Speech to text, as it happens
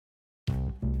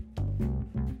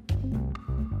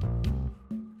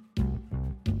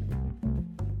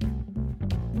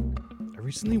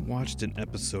recently watched an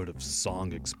episode of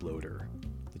Song Exploder,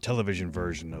 the television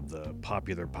version of the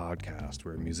popular podcast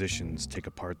where musicians take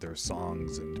apart their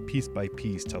songs and piece by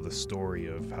piece tell the story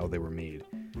of how they were made.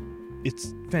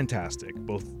 It's fantastic,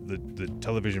 both the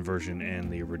television version and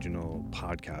the original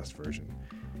podcast version.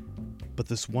 But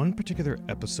this one particular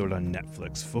episode on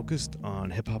Netflix focused on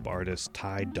hip-hop artist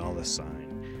Ty Dolla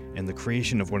 $ign and the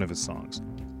creation of one of his songs.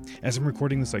 As I'm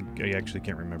recording this, I actually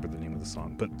can't remember the name of the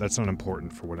song, but that's not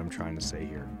important for what I'm trying to say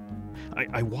here.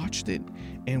 I watched it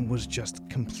and was just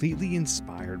completely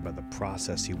inspired by the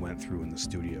process he went through in the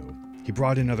studio. He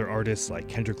brought in other artists like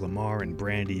Kendrick Lamar and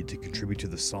Brandy to contribute to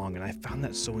the song, and I found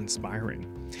that so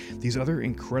inspiring. These other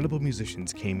incredible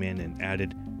musicians came in and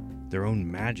added their own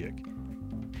magic.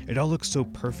 It all looks so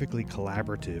perfectly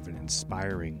collaborative and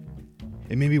inspiring.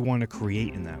 It made me want to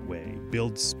create in that way,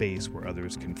 build space where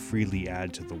others can freely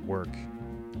add to the work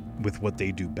with what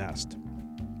they do best.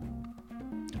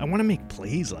 I want to make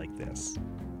plays like this.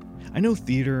 I know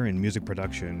theater and music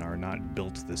production are not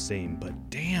built the same, but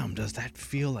damn, does that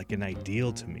feel like an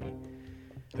ideal to me.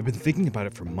 I've been thinking about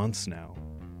it for months now.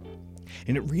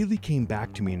 And it really came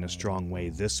back to me in a strong way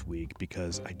this week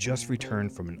because I just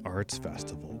returned from an arts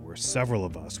festival where several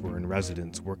of us were in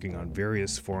residence working on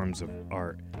various forms of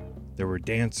art. There were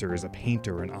dancers, a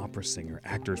painter, an opera singer,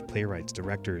 actors, playwrights,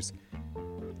 directors.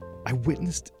 I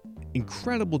witnessed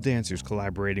incredible dancers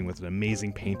collaborating with an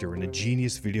amazing painter and a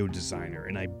genius video designer,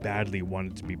 and I badly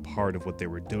wanted to be part of what they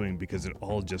were doing because it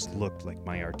all just looked like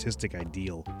my artistic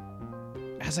ideal.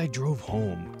 As I drove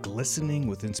home, glistening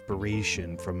with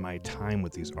inspiration from my time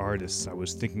with these artists, I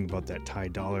was thinking about that Ty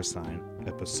Dolla $ign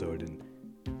episode, and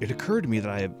it occurred to me that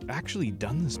I have actually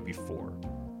done this before.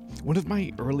 One of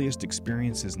my earliest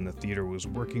experiences in the theater was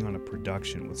working on a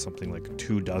production with something like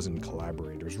 24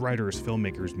 collaborators, writers,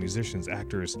 filmmakers, musicians,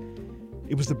 actors.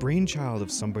 It was the brainchild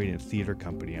of somebody in a theater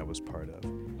company I was part of.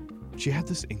 She had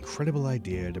this incredible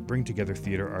idea to bring together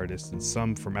theater artists and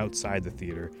some from outside the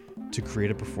theater to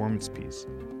create a performance piece.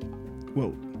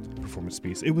 Well, performance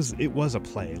piece. It was a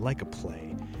play, like a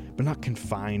play, but not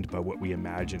confined by what we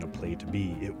imagine a play to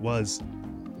be. It was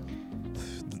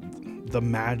the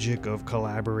magic of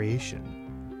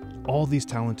collaboration. All these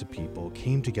talented people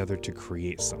came together to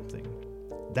create something.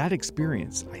 That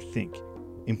experience, I think,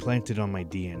 implanted on my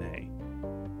DNA.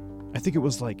 I think it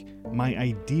was like my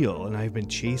ideal, and I've been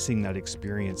chasing that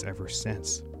experience ever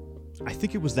since. I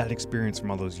think it was that experience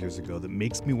from all those years ago that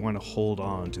makes me want to hold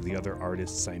on to the other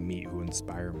artists I meet who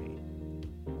inspire me.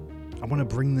 I want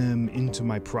to bring them into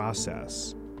my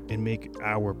process and make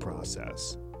our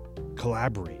process.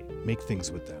 Collaborate, make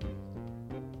things with them.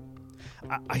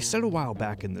 I said a while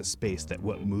back in this space that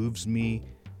what moves me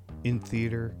in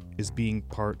theater is being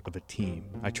part of a team.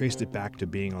 I traced it back to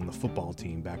being on the football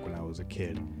team back when I was a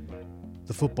kid.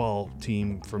 The football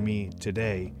team for me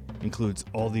today includes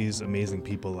all these amazing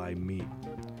people I meet.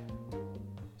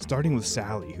 Starting with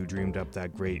Sally, who dreamed up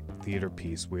that great theater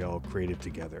piece we all created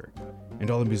together, and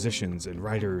all the musicians and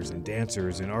writers and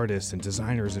dancers and artists and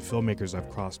designers and filmmakers I've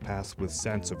crossed paths with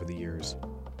since over the years.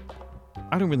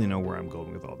 I don't really know where I'm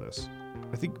going with all this.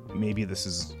 I think maybe this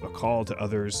is a call to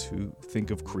others who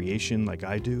think of creation like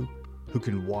I do, who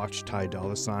can watch Ty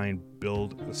Dolla $ign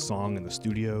build a song in the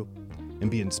studio and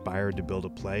be inspired to build a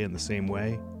play in the same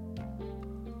way.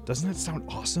 Doesn't that sound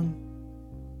awesome?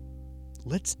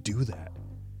 Let's do that.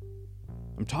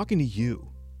 I'm talking to you.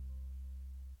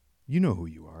 You know who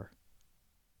you are.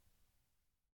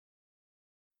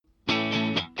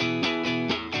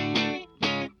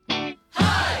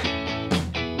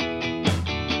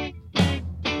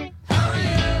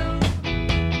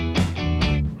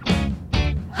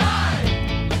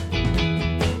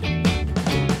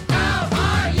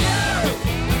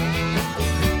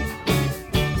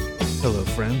 Hello,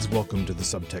 friends. Welcome to the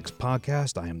Subtext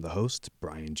podcast. I am the host,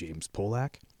 Brian James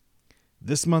Polak.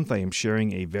 This month, I am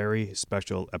sharing a very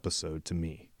special episode to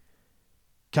me.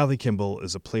 Callie Kimball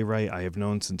is a playwright I have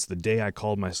known since the day I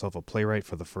called myself a playwright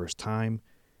for the first time.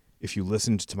 If you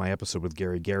listened to my episode with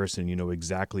Gary Garrison, you know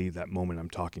exactly that moment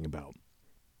I'm talking about.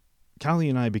 Callie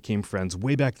and I became friends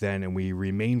way back then, and we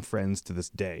remain friends to this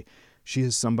day. She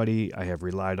is somebody I have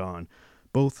relied on,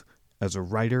 both as a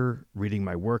writer, reading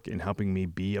my work and helping me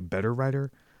be a better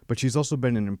writer, but she's also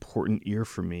been an important ear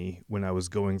for me when I was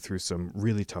going through some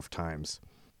really tough times.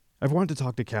 I've wanted to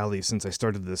talk to Callie since I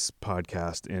started this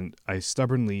podcast, and I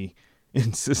stubbornly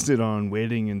insisted on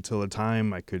waiting until a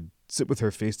time I could sit with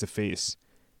her face to face.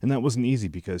 And that wasn't easy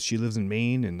because she lives in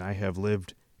Maine, and I have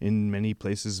lived in many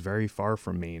places very far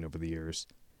from Maine over the years.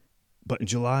 But in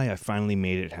July, I finally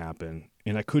made it happen,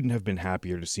 and I couldn't have been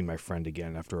happier to see my friend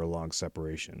again after a long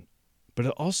separation. But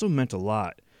it also meant a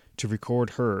lot to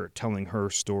record her telling her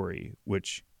story,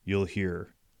 which you'll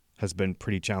hear has been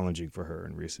pretty challenging for her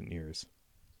in recent years.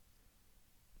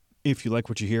 If you like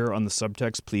what you hear on the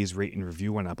Subtext, please rate and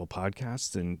review on Apple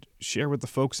Podcasts and share with the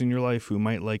folks in your life who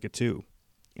might like it too.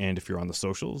 And if you're on the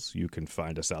socials, you can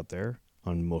find us out there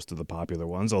on most of the popular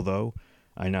ones, although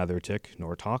I neither tick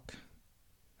nor talk.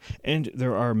 And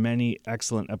there are many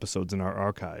excellent episodes in our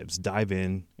archives. Dive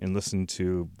in and listen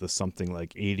to the something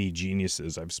like 80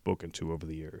 geniuses I've spoken to over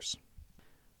the years.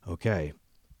 Okay,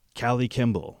 Callie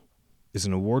Kimball is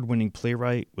an award-winning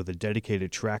playwright with a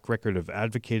dedicated track record of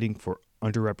advocating for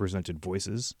underrepresented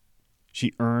voices.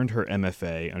 She earned her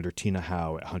MFA under Tina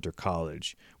Howe at Hunter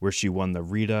College, where she won the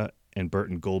Rita and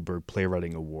Burton Goldberg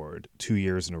Playwriting Award 2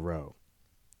 years in a row.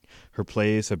 Her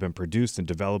plays have been produced and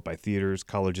developed by theaters,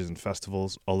 colleges, and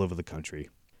festivals all over the country.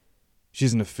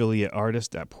 She's an affiliate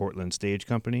artist at Portland Stage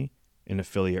Company, an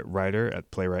affiliate writer at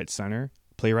Playwright Center,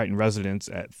 playwright in residence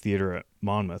at Theater at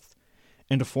Monmouth,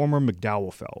 and a former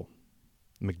MacDowell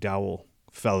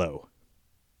Fellow.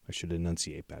 I should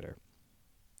enunciate better.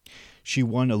 She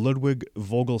won a Ludwig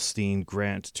Vogelstein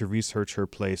grant to research her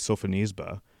play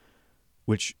Sophonisba,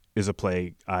 which is a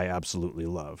play I absolutely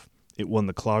love. It won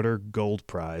the Clowder Gold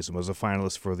Prize and was a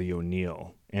finalist for the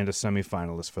O'Neill and a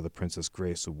semifinalist for the Princess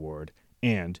Grace Award,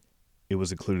 and it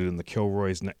was included in the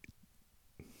Kilroy's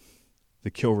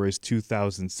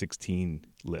 2016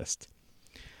 list.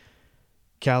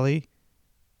 Callie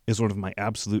is one of my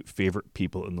absolute favorite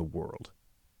people in the world.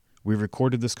 We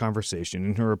recorded this conversation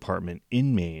in her apartment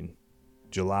in Maine,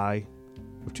 July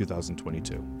of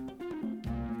 2022.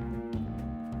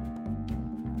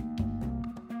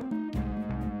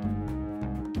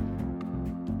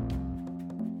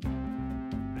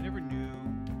 I never knew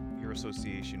your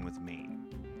association with Maine,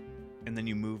 and then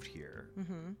you moved here,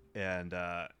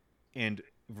 and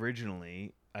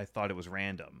originally I thought it was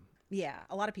random. Yeah,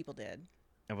 a lot of people did.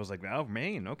 I was like, oh,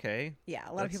 Maine, okay. Yeah,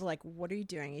 a lot of people are like, what are you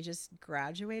doing? You just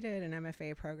graduated an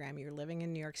MFA program. You're living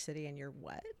in New York City and you're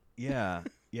what? Yeah.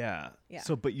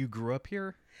 So, but you grew up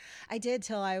here? I did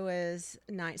till I was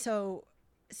 9. So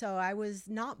I was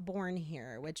not born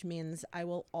here, which means I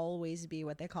will always be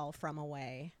what they call from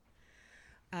away.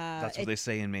 That's what they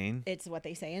say in Maine? It's what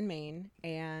they say in Maine.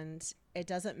 And it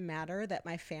doesn't matter that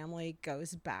my family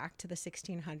goes back to the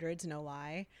 1600s, no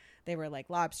lie. They were like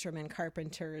lobstermen,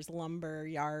 carpenters, lumber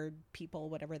yard people,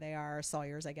 whatever they are,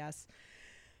 sawyers, I guess.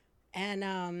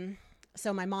 And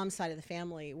so my mom's side of the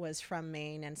family was from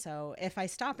Maine. And so if I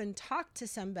stop and talk to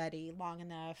somebody long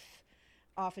enough,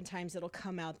 oftentimes it'll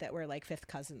come out that we're like fifth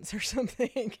cousins or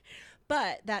something.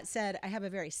 But that said, I have a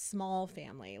very small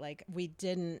family. Like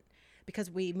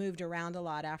because we moved around a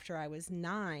lot after I was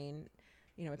 9.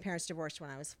 You know, my parents divorced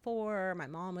when I was 4. My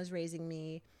mom was raising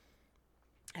me.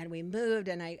 And we moved,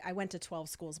 and I went to 12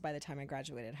 schools by the time I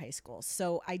graduated high school.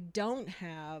 So I don't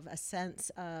have a sense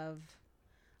of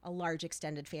a large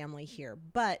extended family here,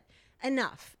 but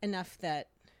enough that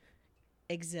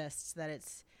exists, that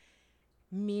it's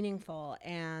meaningful.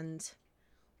 And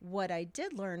what I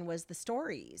did learn was the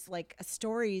stories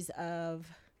of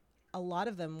a lot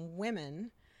of them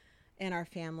women in our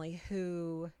family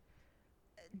who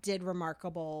did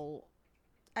remarkable,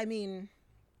 I mean,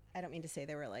 I don't mean to say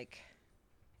they were like,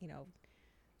 you know,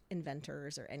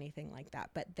 inventors or anything like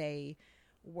that, but they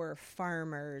were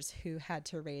farmers who had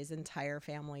to raise entire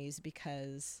families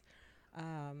because,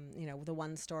 you know, the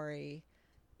one story,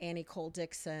 Annie Cole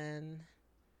Dixon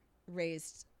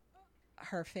raised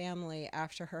her family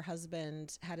after her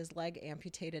husband had his leg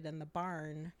amputated in the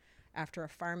barn after a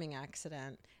farming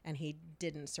accident, and he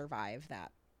didn't survive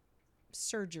that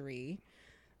surgery.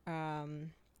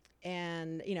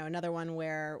 And, you know, another one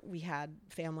where we had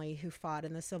family who fought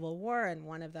in the Civil War, and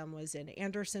one of them was in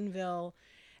Andersonville,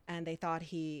 and they thought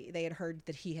they had heard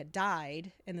that he had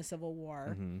died in the Civil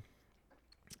War.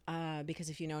 Mm-hmm. Because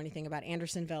if you know anything about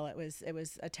Andersonville, it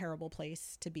was a terrible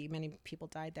place to be. Many people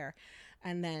died there.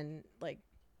 And then like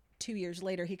 2 years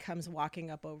later, he comes walking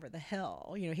up over the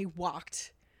hill. You know, he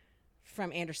walked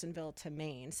from Andersonville to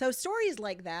Maine. So stories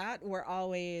like that were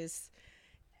always...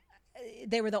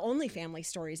 They were the only family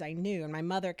stories I knew, and my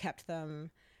mother kept them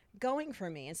going for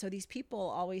me. And so these people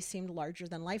always seemed larger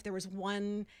than life. There was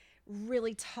one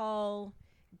really tall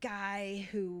guy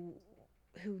who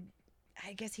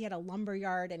I guess he had a lumber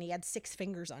yard and he had 6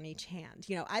 fingers on each hand.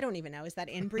 You know, I don't even know. Is that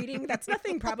inbreeding? That's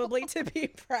nothing probably to be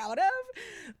proud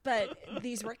of. But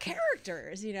these were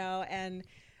characters, you know, and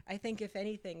I think if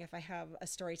anything, if I have a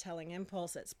storytelling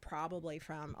impulse, it's probably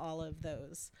from all of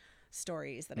those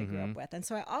stories that I grew up with. And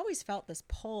so I always felt this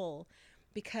pull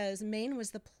because Maine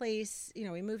was the place, you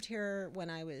know, we moved here when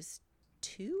I was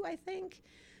 2, I think.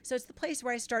 So it's the place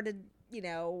where I started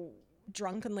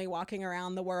drunkenly walking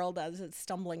around the world as a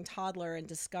stumbling toddler and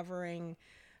discovering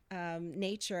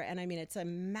nature. And I mean, it's a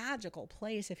magical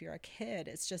place if you're a kid.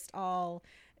 It's just all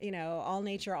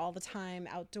nature all the time,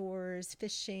 outdoors,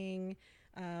 fishing,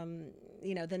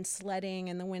 then sledding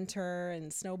in the winter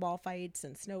and snowball fights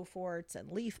and snow forts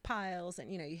and leaf piles.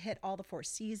 And, you hit all the four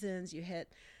seasons, you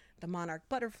hit the monarch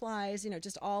butterflies,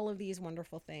 just all of these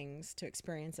wonderful things to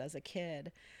experience as a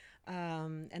kid.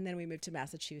 And then we moved to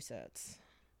Massachusetts.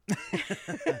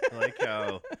 I like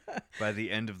how by the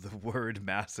end of the word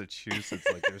Massachusetts,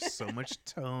 like there's so much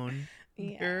tone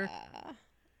here.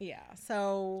 Yeah.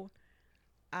 So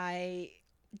I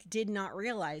did not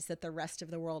realize that the rest of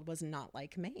the world was not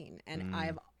like Maine. And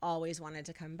I've always wanted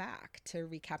to come back to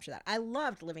recapture that. I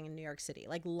loved living in New York City,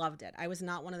 like loved it. I was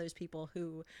not one of those people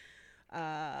who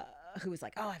was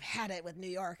like, oh, I've had it with New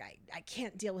York. I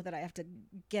can't deal with it. I have to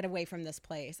get away from this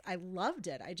place. I loved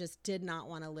it. I just did not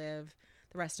want to live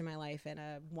the rest of my life in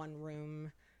a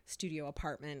one-room studio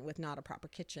apartment with not a proper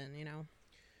kitchen,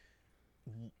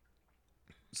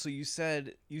 So you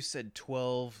said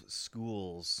 12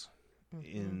 schools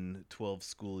in 12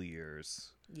 school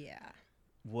years. Yeah.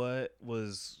 What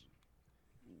was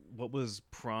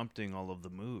prompting all of the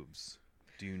moves?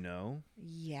 Do you know?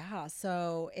 Yeah.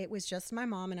 So it was just my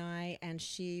mom and I, and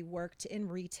she worked in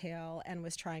retail and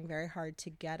was trying very hard to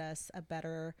get us a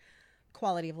better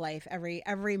quality of life.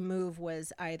 Every move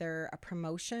was either a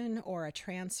promotion or a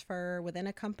transfer within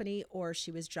a company, or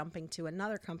she was jumping to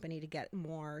another company to get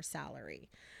more salary.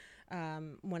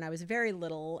 When I was very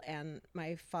little and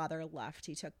my father left,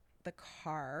 he took the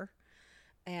car,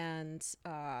 and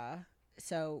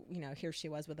so here she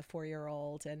was with a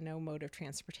 4-year-old and no mode of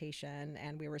transportation,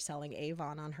 and we were selling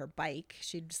Avon on her bike.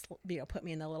 She'd just put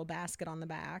me in the little basket on the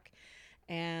back,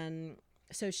 and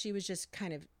so she was just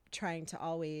kind of trying to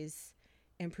always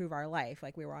improve our life,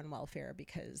 like we were on welfare,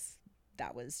 because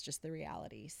that was just the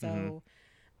reality. So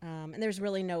and there's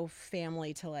really no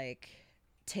family to like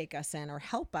take us in or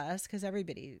help us because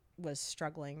everybody was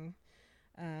struggling.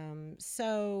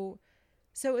 So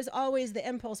it was always, the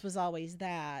impulse was always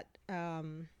that.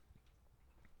 And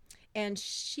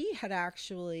she had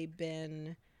actually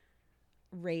been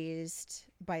raised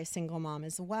by a single mom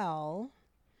as well.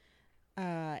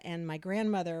 And my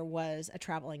grandmother was a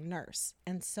traveling nurse.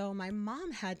 And so my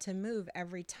mom had to move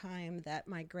every time that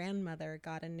my grandmother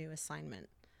got a new assignment.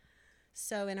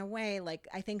 So in a way, like,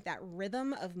 I think that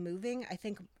rhythm of moving, I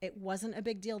think it wasn't a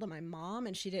big deal to my mom,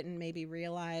 and she didn't maybe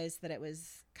realize that it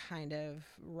was kind of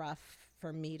rough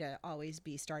for me to always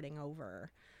be starting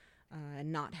over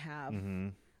and not have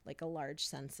like a large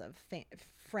sense of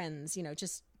friends,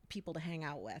 just people to hang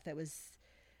out with. It was,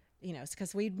 it's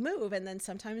because we'd move, and then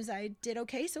sometimes I did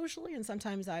okay socially, and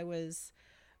sometimes I was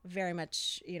very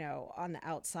much, on the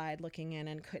outside looking in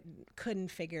and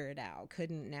couldn't figure it out,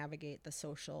 couldn't navigate the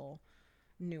social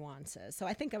nuances. So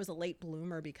I think I was a late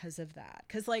bloomer because of that.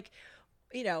 Because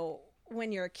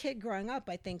when you're a kid growing up,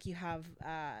 I think you have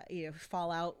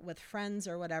fall out with friends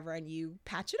or whatever, and you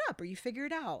patch it up or you figure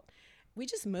it out. We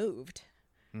just moved.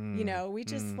 We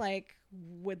just like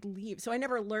would leave. So I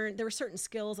never learned. There were certain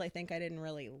skills I think I didn't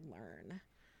really learn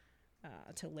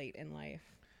till late in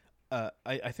life.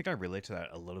 I think I relate to that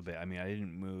a little bit. I mean, I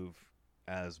didn't move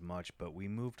as much, but we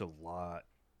moved a lot.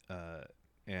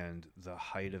 And the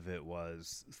height of it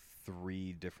was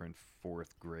 3 different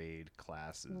 4th grade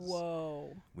classes.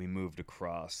 Whoa. We moved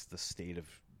across the state of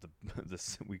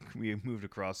we moved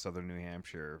across southern New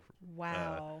Hampshire.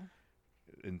 Wow.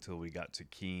 Until we got to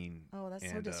Keene. Oh,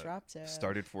 that's so disruptive.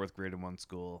 Started 4th grade in one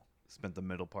school, spent the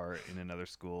middle part in another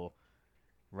school,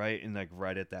 right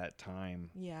at that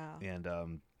time. Yeah. And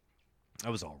I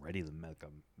was already a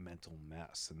mental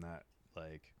mess, and that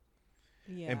like,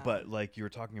 yeah. But like you were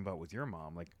talking about with your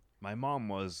mom, like my mom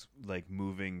was like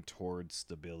moving towards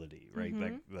stability, right?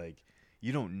 Like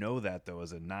you don't know that though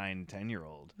as a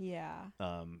 9-10-year-old. Yeah.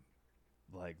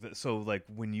 So like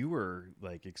when you were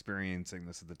like experiencing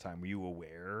this at the time, were you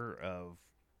aware of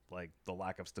like the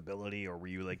lack of stability, or were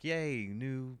you like, yay,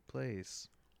 new place?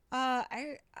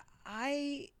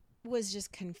 I was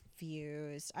just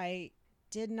confused. I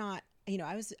did not,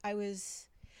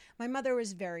 my mother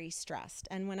was very stressed.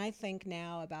 And when I think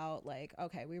now about like,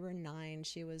 okay, we were 9,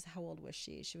 how old was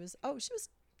she? She was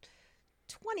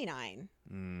 29.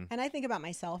 And I think about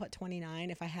myself at 29,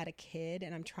 if I had a kid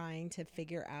and I'm trying to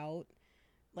figure out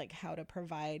like how to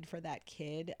provide for that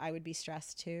kid, I would be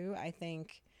stressed too. I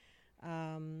think,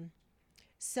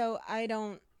 so I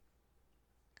don't,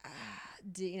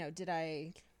 did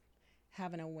I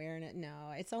have an awareness?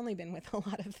 No, it's only been with a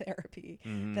lot of therapy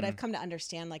that I've come to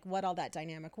understand like what all that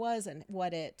dynamic was and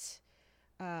what it,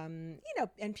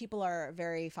 And people are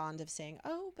very fond of saying,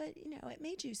 oh, but, it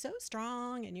made you so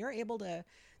strong and you're able to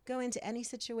go into any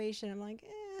situation. I'm like,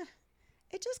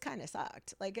 it just kind of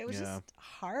sucked. Like, it was just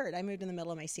hard. I moved in the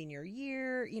middle of my senior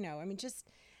year,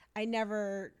 I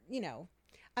never,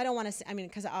 I don't want to say,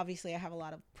 because obviously I have a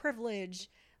lot of privilege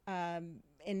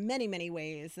in many, many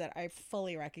ways that I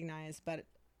fully recognize, but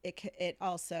it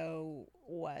also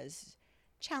was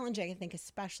challenging, I think,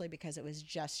 especially because it was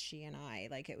just she and I.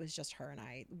 Like, it was just her and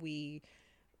I. We,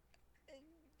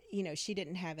 she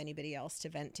didn't have anybody else to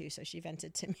vent to, so she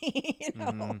vented to me,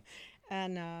 Mm-hmm.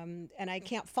 and I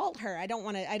can't fault her. I don't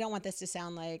want this to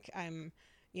sound like I'm,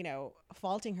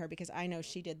 faulting her, because I know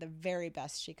she did the very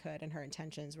best she could and her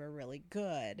intentions were really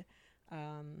good.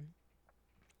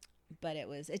 But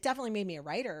it definitely made me a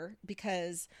writer,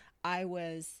 because I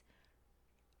was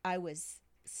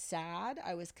sad,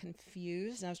 I was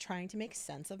confused, and I was trying to make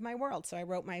sense of my world. So I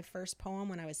wrote my first poem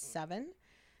when I was 7, and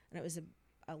it was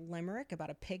a limerick about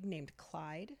a pig named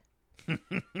Clyde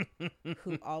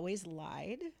who always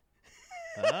lied.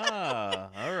 All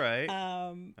right.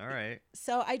 All right.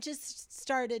 So I just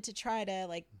started to try to,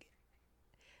 like,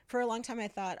 for a long time I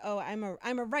thought, oh,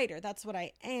 I'm a writer. That's what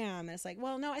I am. And it's like,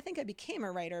 well, no, I think I became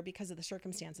a writer because of the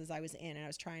circumstances I was in. And I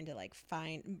was trying to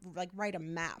write a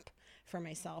map for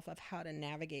myself of how to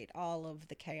navigate all of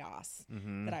the chaos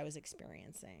that I was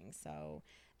experiencing. So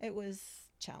it was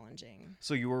challenging.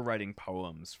 So you were writing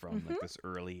poems from like this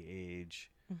early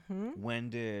age. Mm-hmm. When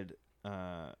did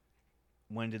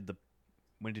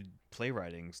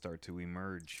playwriting start to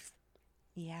emerge?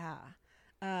 Yeah.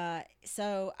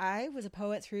 So I was a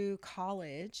poet through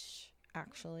college,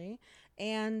 actually.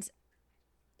 And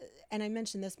I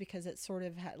mentioned this because it sort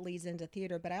of leads into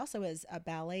theater, but I also was a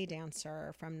ballet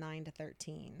dancer from 9 to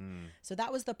 13. So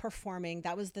that was the performing,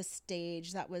 that was the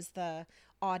stage, that was the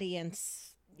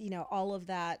audience, all of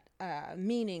that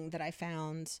meaning that I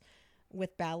found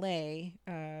with ballet,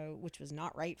 which was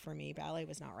not right for me. Ballet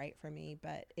was not right for me,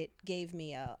 but it gave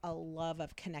me a love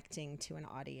of connecting to an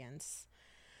audience.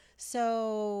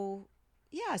 So,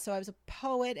 yeah, so I was a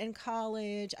poet in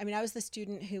college. I was the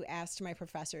student who asked my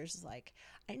professors, like,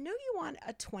 I know you want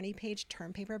a 20-page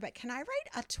term paper, but can I write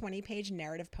a 20-page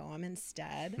narrative poem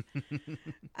instead?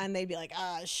 And they'd be like,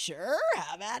 sure,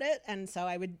 have at it. And so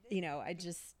I would, I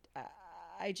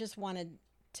just wanted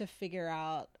to figure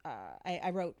out, I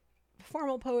wrote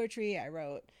formal poetry. I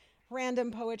wrote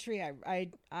random poetry.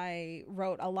 I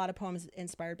wrote a lot of poems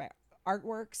inspired by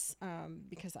artworks,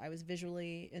 because I was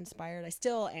visually inspired. I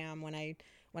still am when I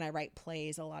write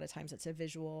plays. A lot of times it's a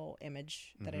visual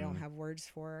image that I don't have words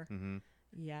for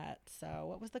yet. So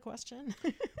what was the question?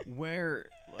 Where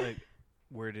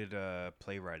did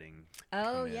playwriting Oh,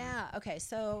 come in? yeah. Okay.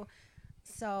 So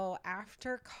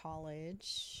after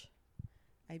college,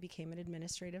 I became an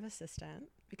administrative assistant,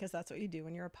 because that's what you do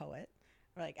when you're a poet.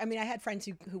 Like, I had friends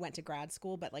who went to grad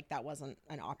school, but like that wasn't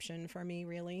an option for me,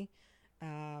 really.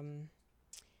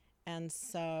 And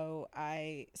so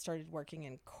I started working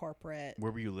in corporate.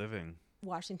 Where were you living?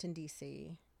 Washington,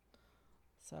 D.C.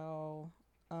 But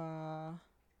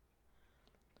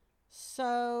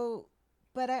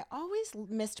I always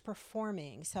missed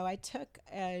performing. So I took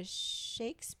a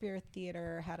Shakespeare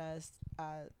theater, had a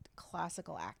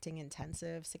classical acting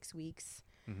intensive, 6 weeks.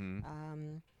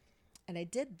 And I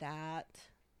did that.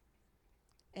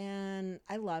 And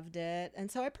I loved it. And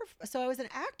so I was an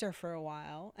actor for a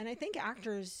while. And I think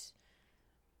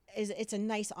it's a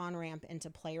nice on-ramp into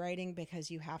playwriting,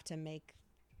 because you have to make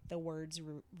the words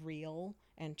real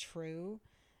and true.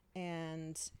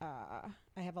 And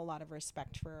I have a lot of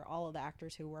respect for all of the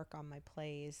actors who work on my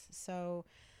plays. So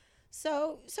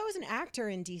I was an actor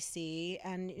in DC,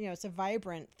 and it's a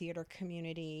vibrant theater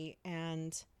community,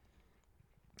 and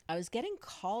I was getting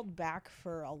called back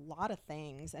for a lot of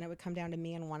things, and it would come down to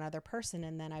me and one other person,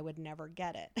 and then I would never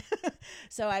get it.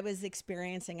 So I was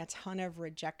experiencing a ton of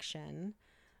rejection.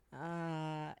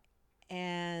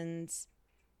 And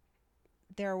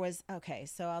there was,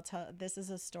 so I'll tell, this is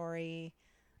a story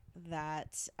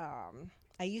that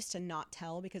I used to not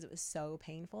tell because it was so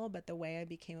painful, but the way I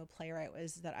became a playwright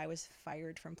was that I was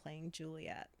fired from playing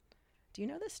Juliet. Do you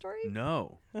know this story?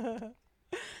 No.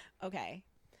 Okay.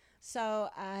 So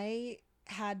I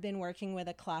had been working with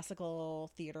a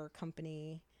classical theater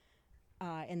company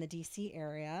in the DC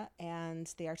area,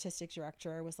 and the artistic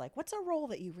director was like, what's a role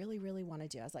that you really, really want to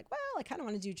do? I was like, well, I kind of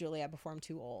want to do Juliet before I'm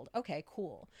too old. Okay,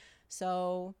 cool.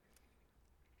 So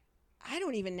I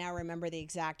don't even now remember the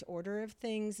exact order of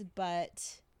things,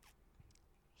 but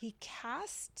he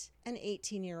cast an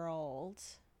 18-year-old,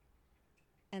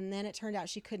 and then it turned out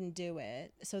she couldn't do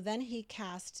it. So then he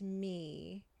cast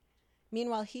me,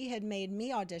 Meanwhile, he had made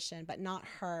me audition, but not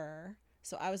her.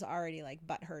 So I was already like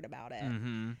butthurt about it.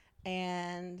 Mm-hmm.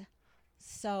 And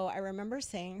so I remember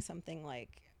saying something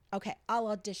like, okay, I'll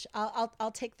audition.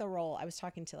 I'll take the role. I was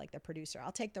talking to like the producer.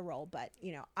 I'll take the role, but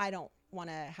you know, I don't want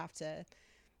to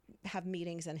have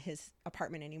meetings in his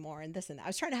apartment anymore and this and that. I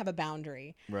was trying to have a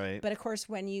boundary. Right. But of course,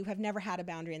 when you have never had a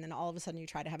boundary and then all of a sudden you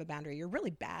try to have a boundary, you're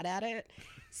really bad at it.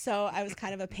 So I was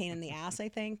kind of a pain in the ass, I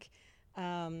think.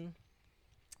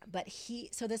 But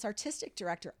so this artistic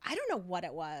director, I don't know what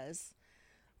it was,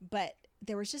 but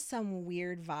there was just some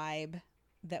weird vibe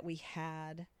that we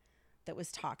had that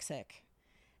was toxic.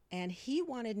 And he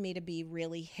wanted me to be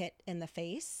really hit in the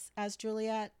face as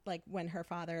Juliet, like when her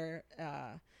father,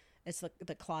 it's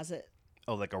the closet.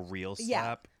 Oh, like a real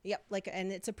slap? Yeah. Yep. Like,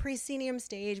 and it's a proscenium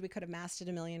stage. We could have masked it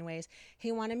a million ways.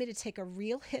 He wanted me to take a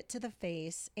real hit to the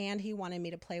face, and he wanted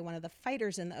me to play one of the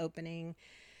fighters in the opening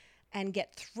and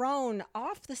get thrown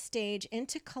off the stage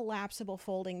into collapsible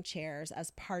folding chairs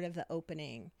as part of the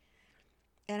opening.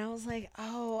 And I was like,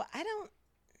 oh, I don't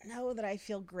know that I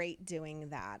feel great doing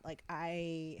that. Like,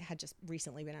 I had just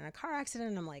recently been in a car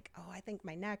accident, and I'm like, oh, I think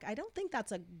my neck, I don't think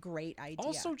that's a great idea.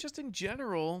 Also, just in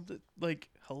general, like,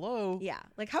 hello. Yeah.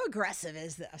 Like, how aggressive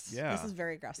is this? Yeah. This is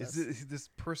very aggressive. Is this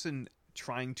person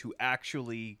trying to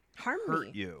actually hurt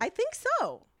me? You? I think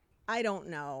so. I don't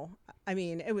know. I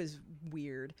mean, it was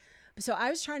weird. So I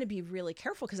was trying to be really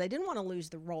careful because I didn't want to lose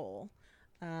the role.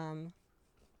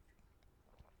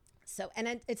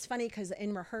 It's funny because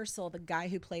in rehearsal, the guy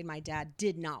who played my dad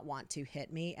did not want to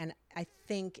hit me. And I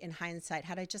think in hindsight,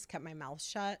 had I just kept my mouth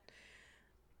shut,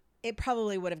 it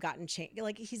probably would have gotten changed.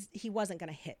 Like he wasn't going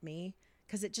to hit me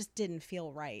because it just didn't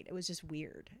feel right. It was just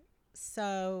weird.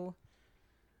 So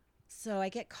I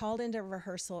get called into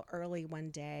rehearsal early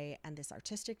one day, and this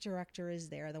artistic director is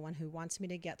there, the one who wants me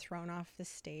to get thrown off the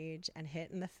stage and hit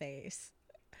in the face.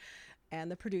 And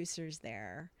the producer's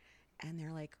there, and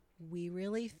they're like, we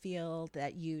really feel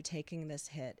that you taking this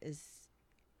hit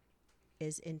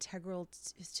is integral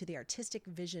to the artistic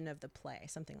vision of the play,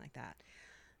 something like that.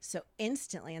 So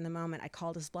instantly in the moment I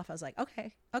called his bluff. I was like,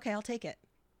 okay, I'll take it.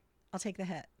 I'll take the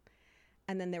hit.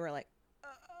 And then they were like,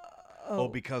 oh,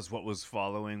 because what was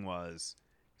following was,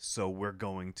 so we're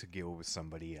going to go with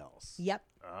somebody else. Yep.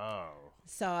 Oh.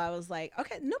 So I was like,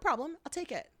 okay, no problem. I'll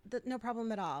take it. No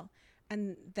problem at all.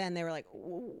 And then they were like,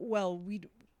 well,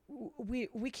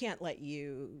 we can't let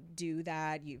you do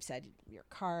that. You've said your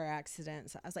car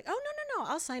accident. So I was like, oh, no.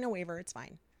 I'll sign a waiver. It's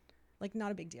fine. Like,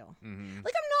 not a big deal. Mm-hmm.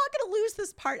 Like, I'm not going to lose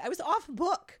this part. I was off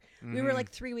book. Mm-hmm. We were like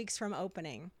 3 weeks from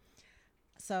opening.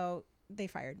 So they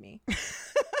fired me.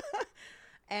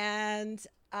 And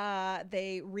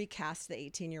they recast the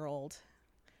 18-year-old.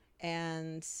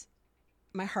 And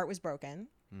my heart was broken,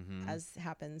 as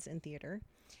happens in theater.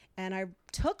 And I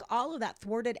took all of that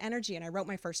thwarted energy and I wrote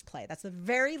my first play. That's a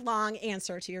very long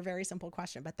answer to your very simple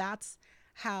question, but that's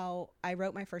how I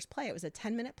wrote my first play. It was a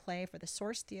 10-minute play for the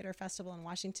Source Theater Festival in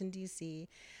Washington, D.C.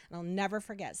 And I'll never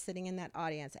forget sitting in that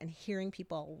audience and hearing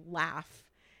people laugh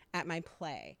at my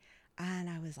play. And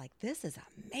I was like, this is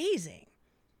amazing.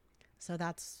 So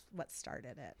that's what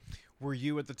started it. Were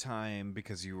you at the time,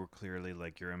 because you were clearly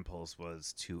like your impulse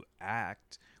was to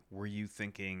act, were you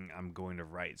thinking, I'm going to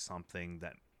write something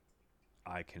that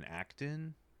I can act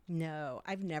in? No,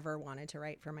 I've never wanted to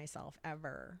write for myself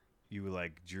ever. You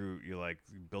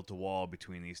built a wall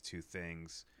between these two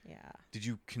things. Yeah. Did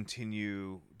you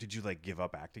give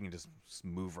up acting and just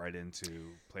move right into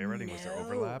playwriting? No, was there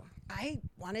overlap? I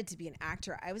wanted to be an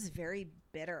actor. I was very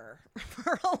bitter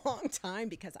for a long time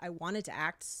because I wanted to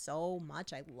act so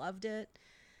much. I loved it.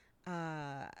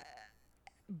 But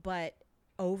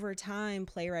over time,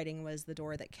 playwriting was the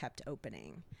door that kept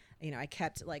opening. You know, I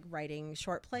kept like writing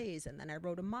short plays, and then I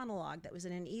wrote a monologue that was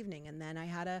in an evening, and then I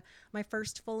had my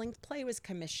first full-length play was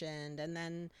commissioned, and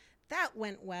then that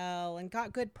went well and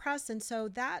got good press, and so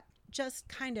that just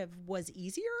kind of was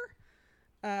easier.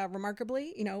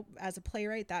 Remarkably, you know, as a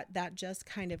playwright, that just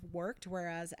kind of worked.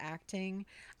 Whereas acting,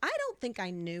 I don't think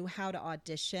I knew how to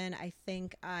audition. I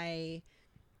think I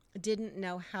didn't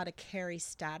know how to carry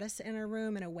status in a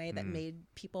room in a way that made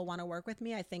people want to work with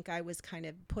me. I think I was kind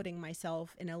of putting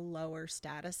myself in a lower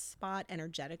status spot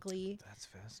energetically. That's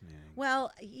fascinating. Well,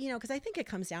 you know, because I think it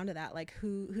comes down to that. Like,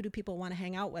 who do people want to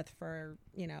hang out with for,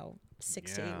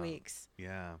 6 to 8 weeks?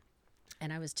 Yeah.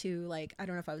 And I was too, like, I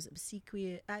don't know if I was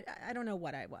obsequious. I don't know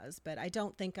what I was, but I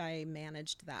don't think I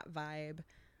managed that vibe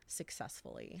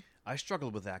successfily. I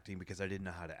struggled with acting because I didn't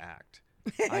know how to act.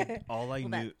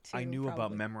 I knew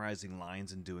about memorizing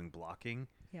lines and doing blocking.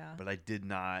 Yeah. But I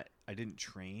didn't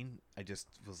train. I just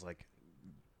was like,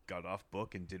 got off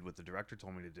book and did what the director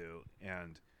told me to do.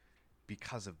 And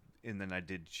because of then I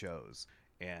did shows,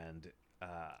 and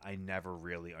I never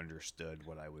really understood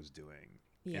what I was doing.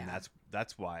 Yeah. And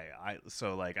that's why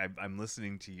I'm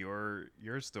listening to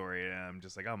your story, and I'm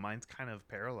just like, oh, mine's kind of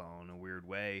parallel in a weird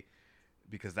way,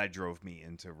 because that drove me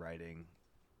into writing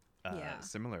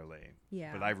similarly.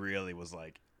 Yeah. But I really was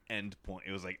like, end point.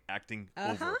 It was like acting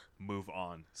over, move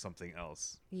on, something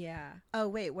else. Yeah. Oh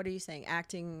wait, what are you saying?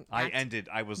 Acting.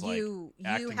 I was like, you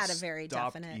had a very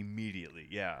stopped definite immediately.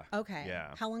 Yeah. Okay.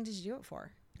 Yeah. How long did you do it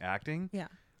for? Acting? Yeah.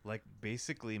 Like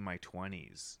basically my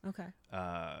 20s. Okay.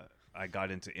 I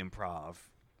got into improv.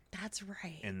 That's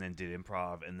right. And then did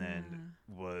improv, and then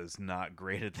was not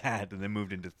great at that, and then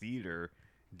moved into theater.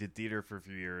 Did theater for a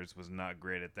few years, was not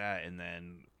great at that, and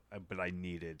then but I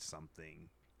needed something.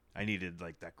 I needed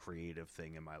like that creative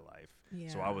thing in my life. Yeah.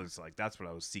 So I was like, that's what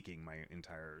I was seeking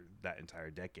that entire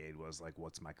decade, was like,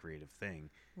 what's my creative thing?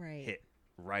 Right. Hit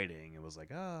writing. It was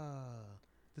like,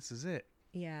 this is it.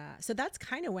 Yeah. So that's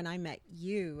kind of when I met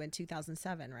you in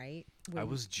 2007, right? I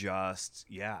was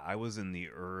in the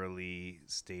early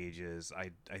stages.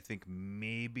 I think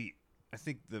the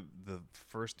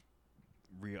first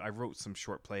I wrote some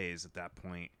short plays at that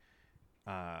point,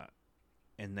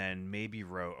 and then maybe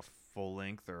wrote a full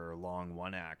length or long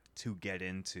one act to get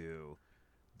into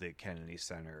the Kennedy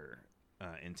Center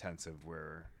intensive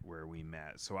where we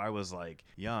met. So I was like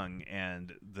young,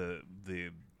 and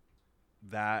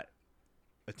that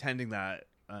attending that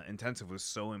intensive was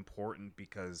so important,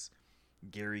 because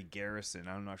Gary Garrison,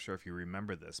 I'm not sure if you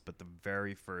remember this, but the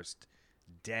very first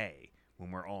day when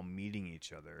we're all meeting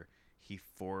each other, he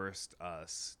forced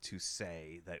us to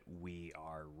say that we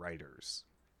are writers.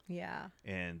 Yeah.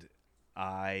 And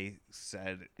I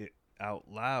said it out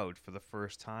loud for the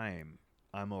first time,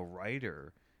 I'm a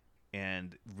writer.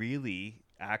 And really,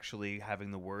 actually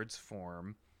having the words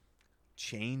form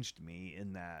changed me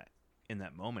in that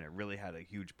moment. It really had a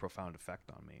huge, profound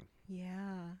effect on me.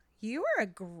 Yeah. You were a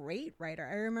great writer.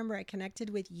 I remember I connected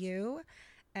with you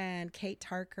and Kate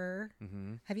Tarker.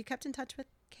 Mm-hmm. Have you kept in touch with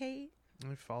Kate?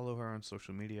 I follow her on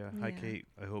social media. Yeah. Hi, Kate.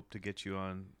 I hope to get you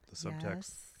on the Subtext.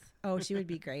 Yes. Oh, she would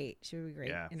be great. She would be great.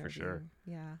 Yeah, for sure.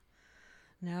 Yeah.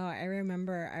 No, I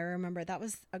remember that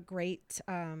was a great,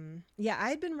 I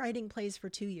had been writing plays for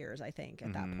 2 years, I think,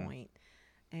 at that point.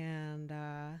 And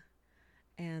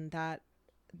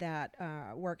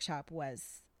that workshop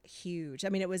was huge. I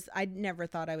mean, I never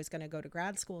thought I was going to go to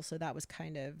grad school. So that was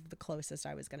kind of the closest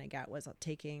I was going to get, was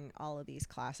taking all of these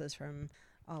classes from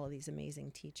all of these amazing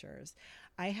teachers.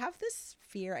 I have this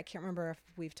fear. I can't remember if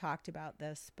we've talked about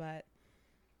this, but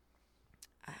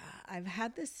I've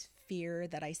had this fear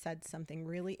that I said something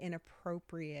really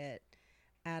inappropriate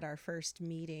at our first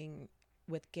meeting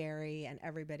with Gary and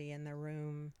everybody in the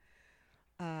room.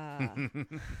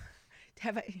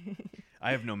 Have I?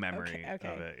 I have no memory of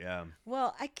it. Yeah.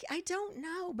 Well, I don't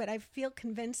know, but I feel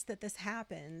convinced that this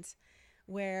happened,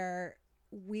 where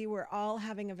we were all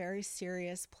having a very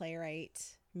serious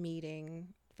playwright meeting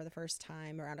for the first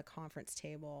time around a conference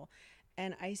table.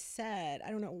 And I said,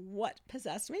 I don't know what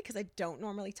possessed me, because I don't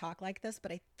normally talk like this, but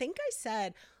I think I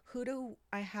said, who do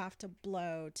I have to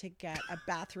blow to get a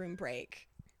bathroom break?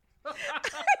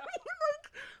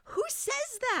 Who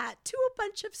says that to a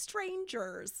bunch of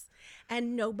strangers?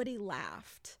 And nobody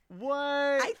laughed. What?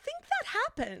 I think that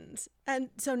happened. And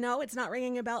so, no, it's not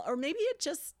ringing a bell. Or maybe it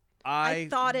just, I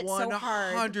thought it so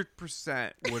hard.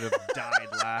 100% would have died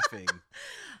laughing.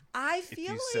 I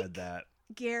feel if you said that.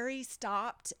 Gary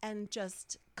stopped and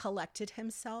just collected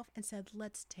himself and said,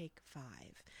 let's take 5.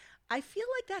 I feel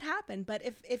like that happened, but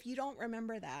if you don't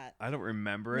remember that. I don't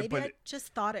remember it, maybe but I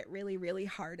just thought it really, really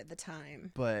hard at the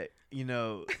time. But,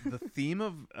 the theme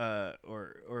of,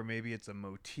 or maybe it's a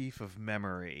motif of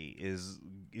memory is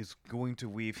going to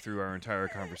weave through our entire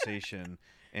conversation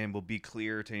and will be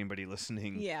clear to anybody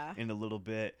listening in a little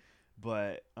bit.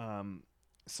 But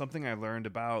something I learned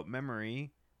about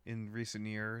memory in recent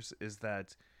years is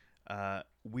that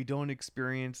we don't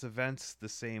experience events the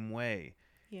same way.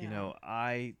 Yeah.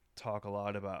 I talk a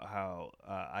lot about how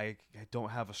I don't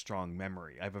have a strong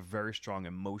memory. I have a very strong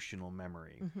emotional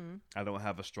memory. Mm-hmm. I don't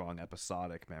have a strong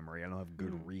episodic memory. I don't have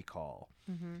good recall.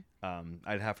 Mm-hmm.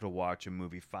 I'd have to watch a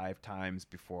movie 5 times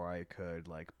before I could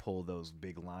pull those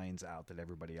big lines out that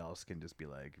everybody else can just be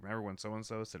like, remember when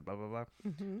so-and-so said blah, blah, blah?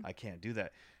 Mm-hmm. I can't do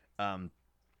that.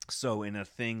 So in a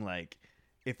thing like,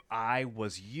 if I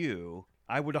was you,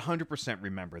 I would 100%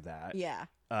 remember that. Yeah.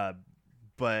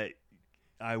 But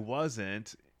I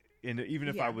wasn't, and even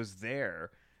if I was there,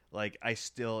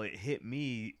 it hit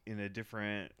me in a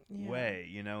different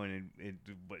way, and it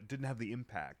didn't have the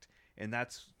impact. And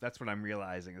that's what I'm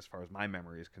realizing as far as my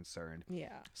memory is concerned.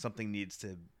 Yeah. Something needs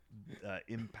to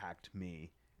impact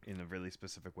me in a really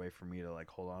specific way for me to like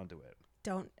hold on to it.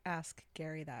 Don't ask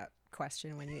Gary that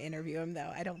question when you interview him,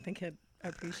 though. I don't think he'd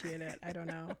appreciate it. I don't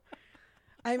know.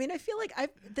 I mean, I feel like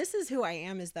this is who I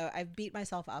am, is though I've beat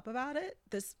myself up about it.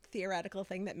 This theoretical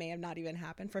thing that may have not even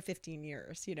happened for 15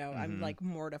 years. You know, I'm like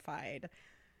mortified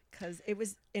because it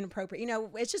was inappropriate. You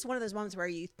know, it's just one of those moments where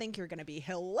you think you're going to be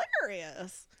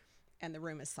hilarious and the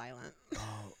room is silent.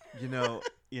 Oh, you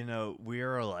know, we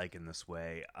are alike in this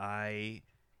way. I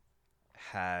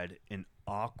had an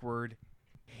awkward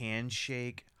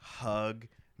handshake, hug,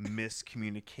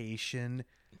 miscommunication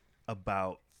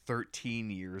about 13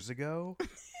 years ago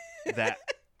that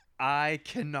I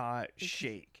cannot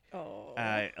shake. Oh.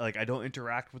 Like, I don't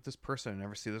interact with this person. I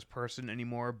never see this person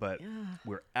anymore, but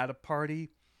we're at a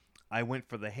party. I went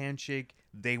for the handshake.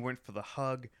 They went for the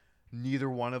hug. Neither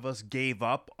one of us gave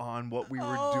up on what we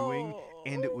were doing.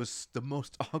 And it was the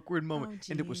most awkward moment.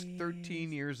 And it was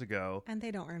 13 years ago. And they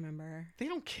don't remember. They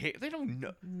don't care. They don't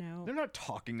know. No. They're not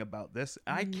talking about this.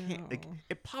 I can't. Like,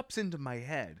 it pops into my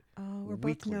head. Oh, we're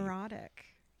weekly. both neurotic.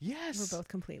 Yes. We're both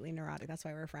completely neurotic. That's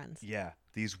why we're friends. Yeah.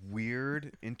 These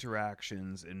weird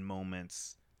interactions and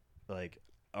moments like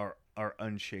are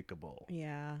unshakable.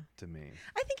 Yeah. To me.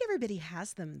 I think everybody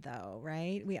has them though,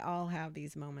 right? We all have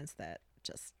these moments that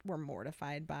just we're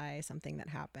mortified by something that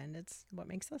happened. It's what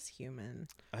makes us human.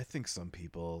 I think some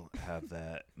people have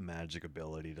that magic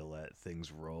ability to let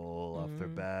things roll off their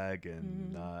bag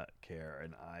and not care.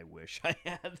 And I wish I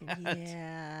had that.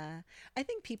 Yeah. I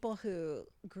think people who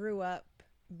grew up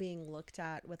being looked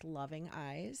at with loving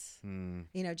eyes,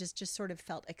 you know, just sort of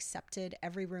felt accepted.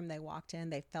 Every room they walked in,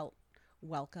 they felt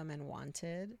welcome and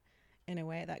wanted. In a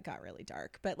way that got really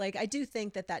dark. But like, I do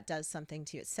think that does something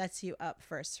to you. It sets you up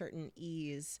for a certain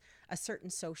ease, a certain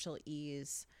social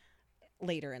ease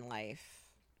later in life.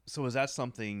 So is that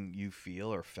something you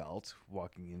feel or felt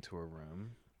walking into a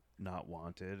room, not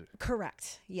wanted?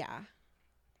 Correct. Yeah.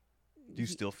 Do you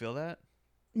still feel that?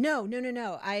 No.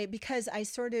 Because I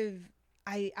sort of,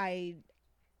 I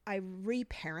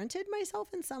reparented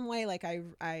myself in some way. Like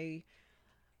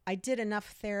I did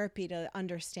enough therapy to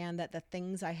understand that the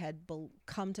things I had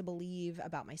come to believe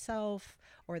about myself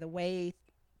or the way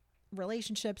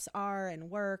relationships are and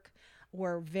work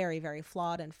were very, very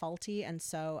flawed and faulty. And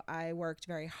so I worked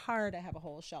very hard. I have a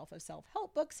whole shelf of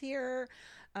self-help books here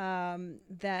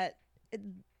that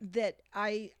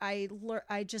I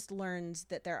just learned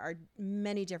that there are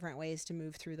many different ways to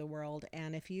move through the world.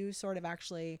 And if you sort of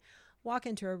actually walk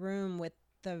into a room with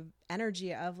the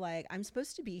energy of like, I'm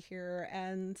supposed to be here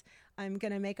and I'm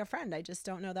going to make a friend. I just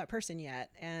don't know that person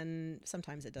yet. And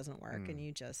sometimes it doesn't work and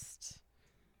you just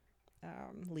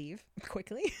leave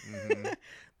quickly.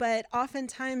 But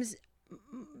oftentimes,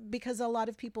 because a lot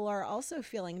of people are also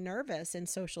feeling nervous in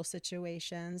social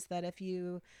situations, that if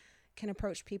you can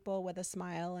approach people with a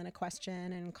smile and a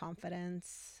question and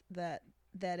confidence, that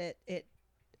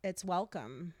it's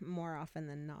welcome more often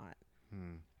than not.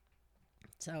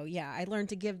 So yeah, I learned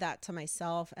to give that to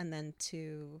myself, and then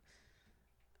to,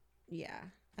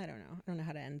 I don't know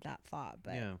how to end that thought,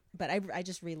 but I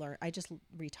just relearned, I just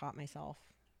retaught myself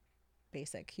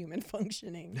basic human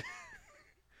functioning.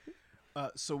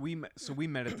 So we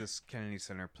met at this Kennedy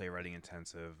Center playwriting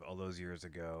intensive all those years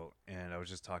ago, and I was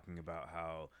just talking about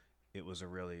how it was a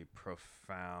really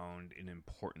profound and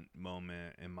important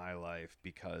moment in my life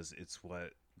because it's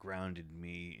what grounded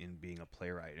me in being a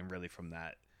playwright, and really from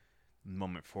that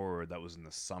moment forward, that was in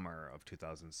the summer of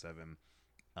 2007,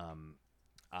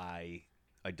 I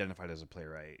identified as a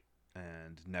playwright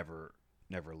and never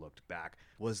looked back.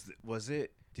 Was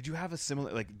it, did you have a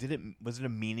similar, like, was it a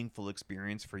meaningful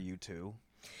experience for you too?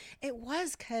 It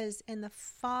was, because in the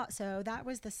fall, so that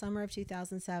was the summer of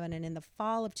 2007, and in the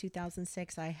fall of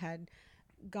 2006 I had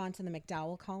gone to the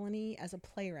MacDowell Colony as a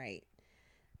playwright.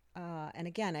 And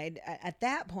again, at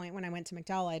that point when I went to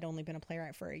MacDowell, I'd only been a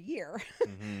playwright for a year.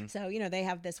 So, you know, they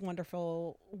have this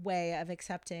wonderful way of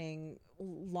accepting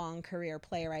long career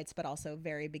playwrights, but also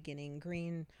very beginning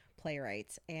green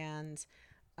playwrights. And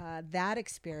that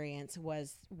experience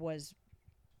was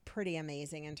pretty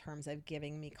amazing in terms of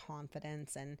giving me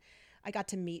confidence. And I got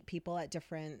to meet people at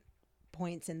different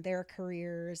points in their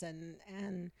careers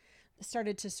and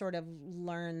started to sort of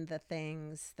learn the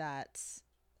things that,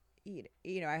 you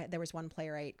know, there was one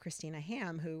playwright, Christina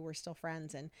Ham, who we're still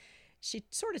friends, and she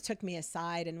sort of took me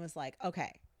aside and was like,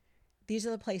 okay, these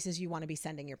are the places you want to be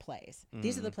sending your plays.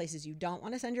 These are the places you don't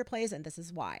want to send your plays, and this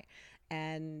is why.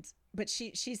 But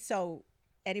she's so,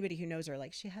 anybody who knows her,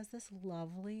 like, she has this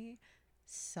lovely,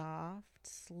 soft,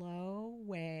 slow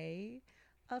way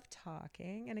of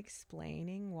talking and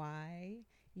explaining why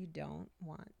you don't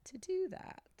want to do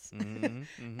that.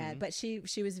 Mm-hmm. But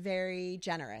she was very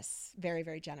generous, very,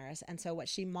 very generous. And so what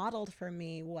she modeled for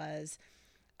me was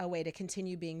a way to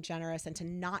continue being generous and to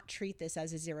not treat this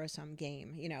as a zero-sum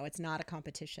game. You know, it's not a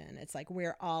competition. It's like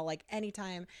we're all like,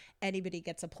 anytime anybody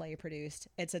gets a play produced,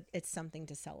 it's something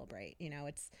to celebrate. You know,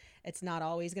 it's not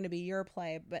always going to be your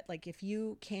play, but like if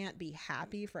you can't be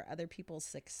happy for other people's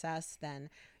success,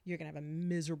 then you're going to have a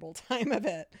miserable time of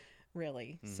it,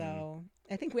 really. Mm-hmm. So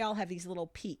I think we all have these little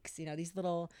peaks, you know, these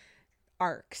little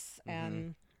arcs.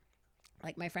 And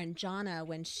like my friend Jonna,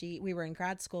 when we were in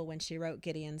grad school when she wrote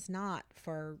Gideon's Knot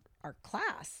for our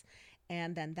class,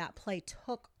 and then that play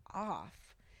took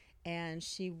off and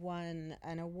she won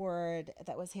an award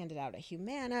that was handed out at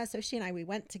Humana. So she and I, we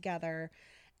went together,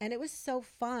 and it was so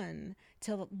fun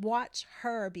to watch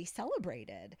her be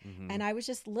celebrated. And I was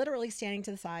just literally standing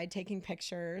to the side taking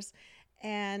pictures,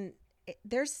 and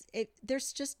there's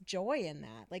just joy in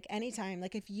that. Like anytime,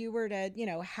 like if you were to, you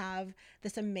know, have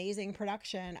this amazing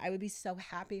production, I would be so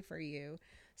happy for you.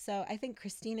 So I think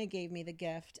Christina gave me the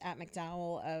gift at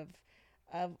McDowell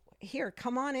of here,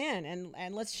 come on in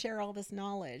and let's share all this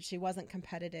knowledge. She wasn't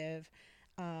competitive.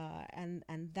 And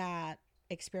that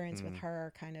experience with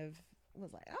her kind of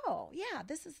was like, oh yeah,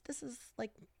 this is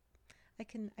like, I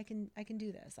can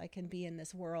do this. I can be in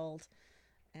this world.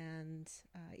 And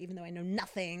even though I know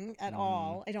nothing at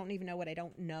all, I don't even know what I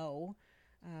don't know.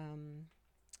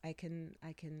 I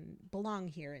can belong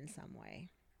here in some way.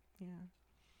 Yeah.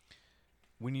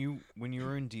 When you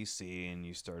were in DC and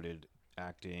you started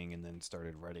acting and then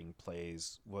started writing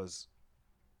plays, was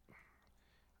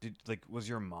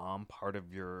your mom part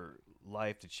of your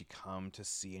life? Did she come to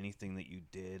see anything that you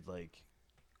did? Like,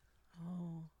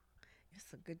 oh,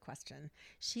 that's a good question.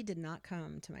 She did not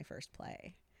come to my first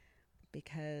play,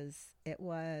 because it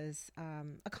was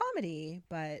a comedy,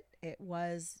 but it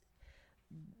was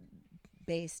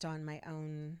based on my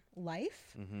own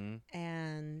life.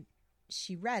 And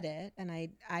she read it, and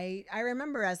I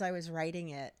remember as I was writing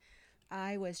it,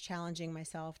 I was challenging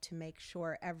myself to make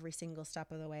sure every single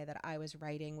step of the way that I was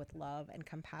writing with love and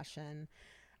compassion,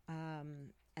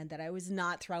 and that I was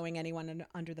not throwing anyone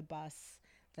under the bus,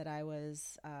 that I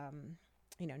was,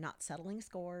 not settling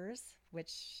scores,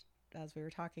 which, as we were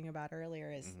talking about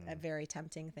earlier, is a very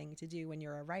tempting thing to do when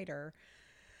you're a writer.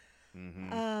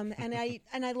 And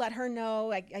I let her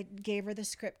know. I gave her the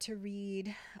script to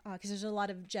read, because there's a lot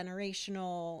of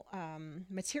generational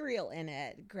material in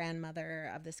it.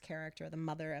 Grandmother of this character, the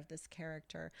mother of this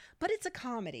character, but it's a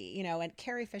comedy, you know. And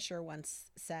Carrie Fisher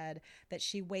once said that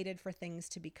she waited for things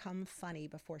to become funny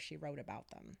before she wrote about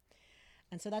them.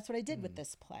 And so that's what I did with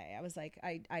this play. I was like,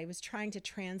 I was trying to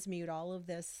transmute all of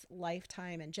this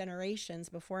lifetime and generations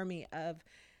before me of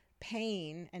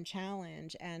pain and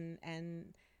challenge,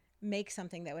 and make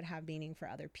something that would have meaning for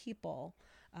other people.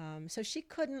 So she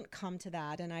couldn't come to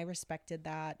that, and I respected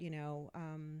that. You know,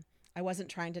 I wasn't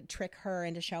trying to trick her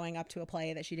into showing up to a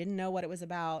play that she didn't know what it was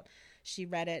about. She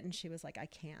read it and she was like, I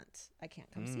can't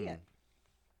come see it.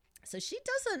 So she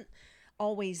doesn't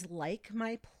always like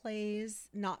my plays,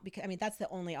 not because, I mean, that's the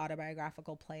only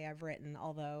autobiographical play I've written,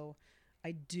 although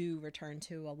I do return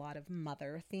to a lot of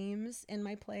mother themes in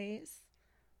my plays.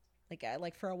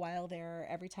 Like for a while there,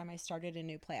 every time I started a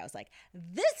new play, I was like,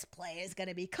 this play is going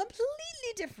to be completely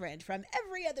different from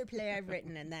every other play I've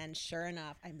written. And then sure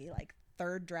enough, I'd be like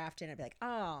third draft in, I'd be like,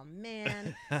 oh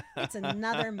man, it's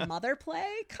another mother play.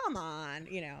 Come on.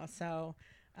 You know, so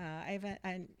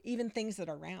and even things that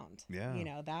are round, you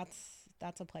know,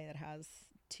 that's a play that has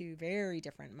two very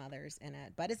different mothers in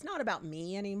it, but it's not about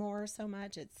me anymore so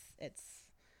much. It's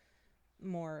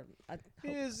more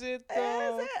is it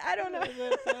though? Is it? I don't know.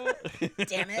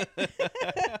 Damn it.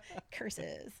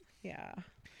 Curses. Yeah.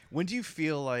 When do you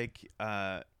feel like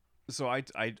so I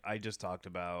just talked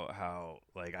about how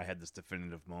like I had this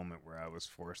definitive moment where I was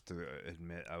forced to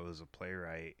admit I was a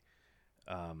playwright.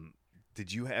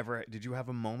 Did you have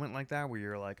a moment like that where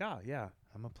you're like, yeah,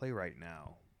 I'm a playwright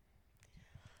now?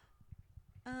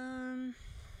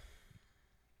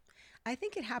 I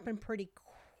think it happened pretty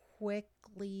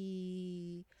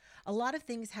quickly. A lot of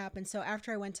things happened. So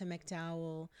after I went to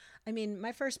McDowell, I mean,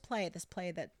 my first play, this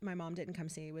play that my mom didn't come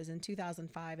see, was in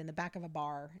 2005 in the back of a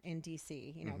bar in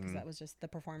DC, you know, because that was just the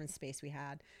performance space we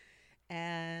had.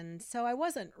 And so I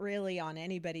wasn't really on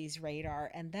anybody's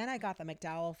radar. And then I got the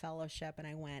McDowell Fellowship and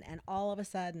I went, and all of a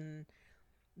sudden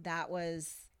that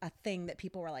was a thing that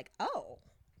people were like, oh,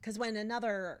 because when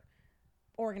another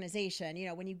organization, you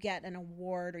know, when you get an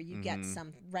award or you get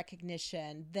some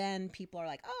recognition, then people are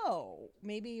like, oh,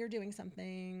 maybe you're doing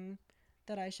something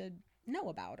that I should know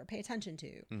about or pay attention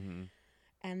to.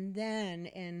 And then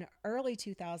in early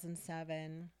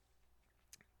 2007,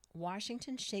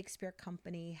 Washington Shakespeare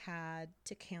Company had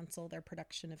to cancel their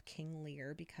production of King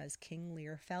Lear because King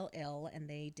Lear fell ill and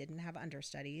they didn't have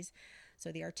understudies.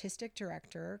 So the artistic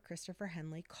director, Christopher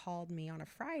Henley, called me on a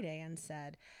Friday and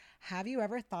said, "Have you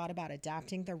ever thought about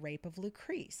adapting The Rape of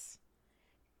Lucrece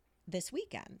this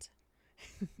weekend?"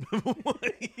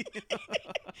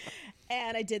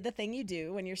 And I did the thing you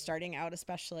do when you're starting out,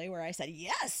 especially, where I said,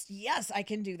 yes, I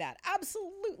can do that.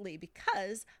 Absolutely.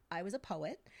 Because I was a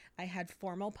poet. I had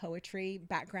formal poetry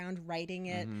background, writing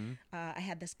it. I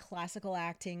had this classical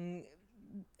acting,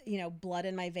 blood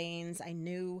in my veins. I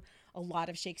knew a lot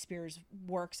of Shakespeare's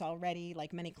works already,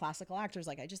 like many classical actors.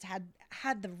 Like I just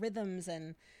had the rhythms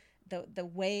and the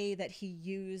way that he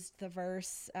used the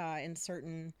verse in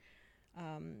certain,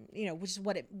 which is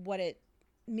what it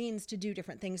means to do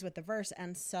different things with the verse.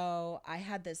 And so I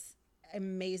had this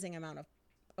amazing amount of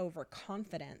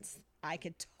overconfidence. I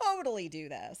could totally do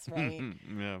this, right?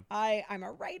 Yeah. I'm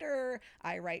a writer.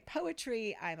 I write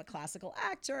poetry. I'm a classical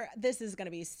actor. This is going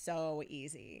to be so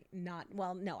easy. No,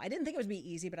 I didn't think it would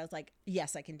be easy, but I was like,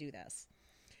 yes, I can do this.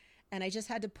 And I just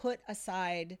had to put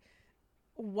aside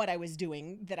what I was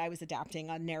doing, that I was adapting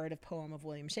a narrative poem of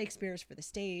William Shakespeare's for the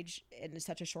stage in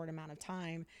such a short amount of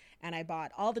time. And I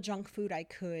bought all the junk food I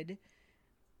could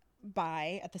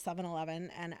buy at the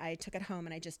 7-Eleven, and I took it home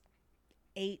and I just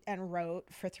ate and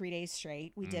wrote for 3 days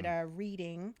straight. We did a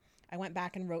reading. I went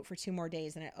back and wrote for 2 more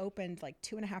days, and it opened like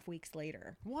 2.5 weeks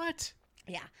later. What?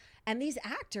 Yeah. And these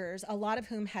actors, a lot of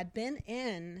whom had been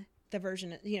in the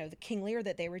version, the King Lear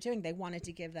that they were doing, they wanted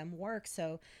to give them work.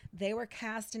 So they were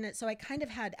cast in it. So I kind of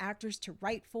had actors to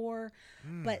write for,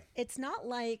 but it's not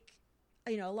like,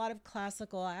 a lot of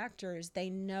classical actors, they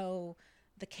know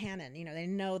the canon, they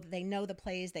know the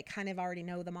plays, they kind of already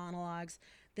know the monologues.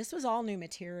 This was all new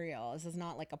material. This is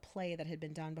not like a play that had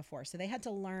been done before. So they had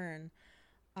to learn.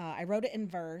 I wrote it in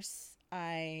verse.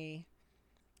 I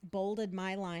bolded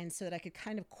my lines so that I could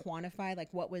kind of quantify like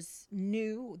what was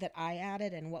new that I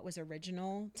added and what was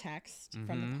original text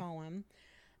from the poem.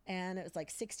 And it was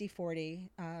like 60-40,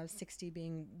 60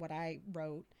 being what I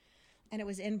wrote. And it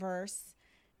was in verse.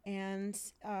 And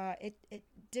it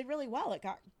did really well. It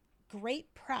got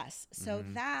great press. So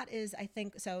that is, I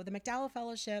think, so the MacDowell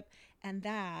Fellowship and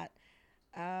that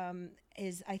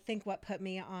is, I think, what put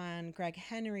me on Greg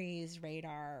Henry's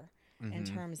radar in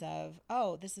terms of,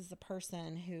 this is a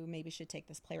person who maybe should take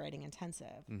this playwriting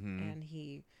intensive. And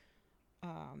he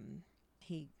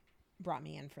brought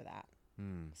me in for that.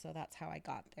 So that's how I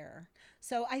got there.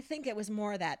 So I think it was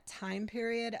more that time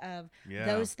period of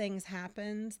those things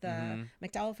happened. The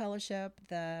MacDowell Fellowship,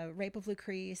 the Rape of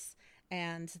Lucrece,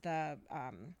 and the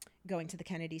going to the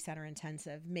Kennedy Center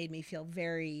intensive made me feel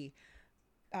very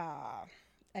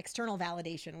external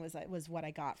validation was what I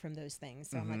got from those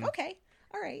things. So I'm like, okay,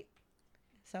 all right.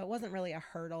 So it wasn't really a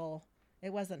hurdle.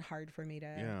 It wasn't hard for me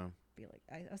to be like,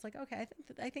 I was like, okay,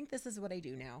 I think this is what I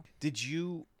do now.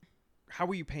 How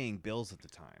were you paying bills at the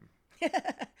time?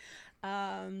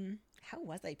 How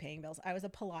was I paying bills? I was a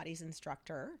Pilates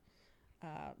instructor,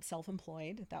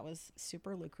 self-employed. That was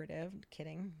super lucrative.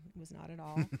 Kidding. It was not at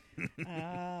all.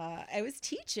 I was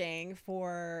teaching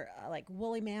for like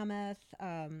Woolly Mammoth,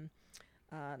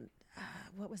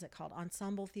 what was it called?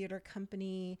 Ensemble Theater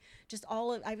Company.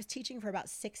 I was teaching for about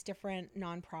 6 different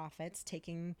nonprofits,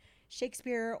 taking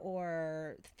Shakespeare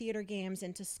or theater games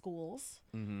into schools.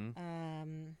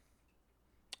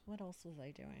 What else was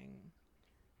I doing?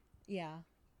 Yeah,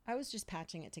 I was just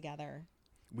patching it together.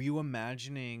 Were you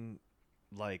imagining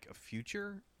like a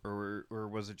future, or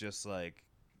was it just like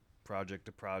project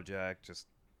to project, just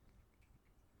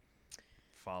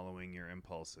following your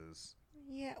impulses?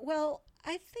 Yeah, well,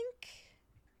 I think,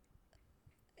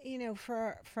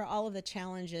 for all of the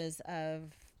challenges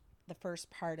of the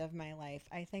first part of my life,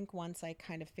 I think once I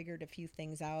kind of figured a few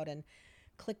things out and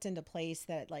clicked into place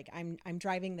that like I'm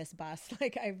driving this bus,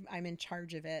 like I'm in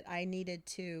charge of it. I needed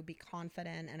to be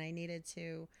confident, and I needed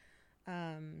to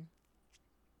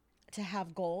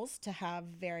have goals, to have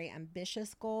very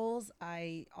ambitious goals.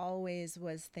 I always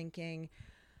was thinking,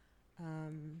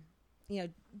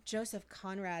 Joseph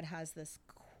Conrad has this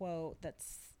quote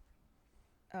that's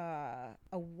a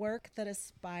work that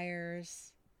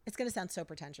aspires. It's going to sound so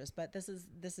pretentious, but this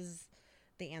is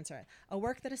the answer. A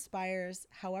work that aspires,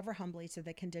 however humbly, to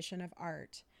the condition of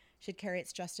art should carry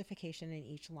its justification in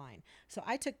each line. So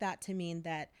I took that to mean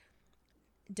that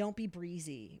don't be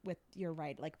breezy with your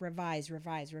right, like revise,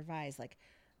 like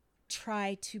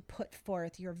try to put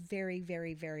forth your very,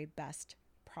 very, very best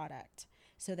product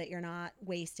so that you're not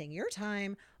wasting your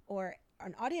time or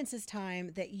an audience's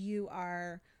time, that you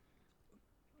are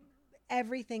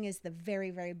everything is the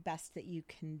very, very best that you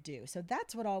can do. So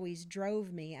that's what always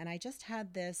drove me. And I just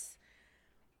had this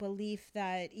belief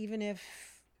that even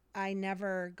if I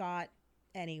never got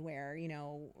anywhere, you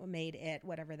know, made it,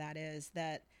 whatever that is,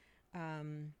 that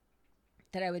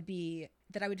that I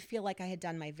would feel like I had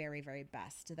done my very, very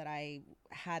best, that I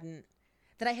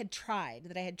had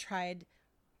tried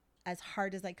as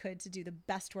hard as I could to do the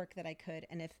best work that I could.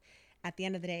 And if at the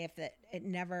end of the day, if it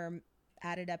never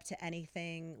added up to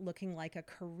anything looking like a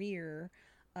career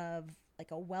of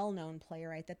like a well-known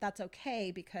playwright, that's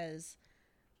okay, because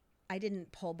I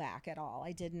didn't pull back at all.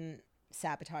 I didn't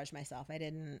sabotage myself. I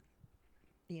didn't,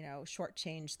 you know,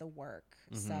 shortchange the work.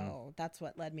 Mm-hmm. So that's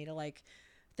what led me to like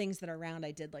things that are around.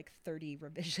 I did like 30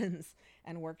 revisions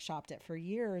and workshopped it for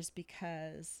years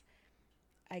because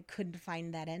I couldn't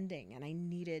find that ending, and I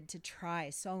needed to try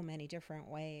so many different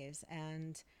ways.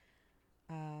 And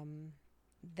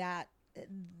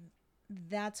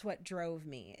that's what drove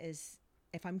me, is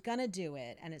if I'm going to do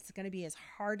it and it's going to be as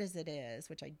hard as it is,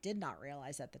 which I did not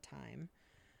realize at the time,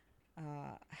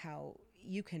 how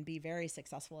you can be very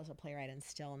successful as a playwright and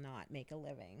still not make a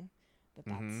living.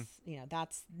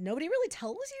 That's nobody really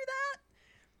tells you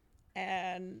that.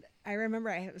 And I remember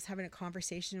I was having a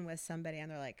conversation with somebody,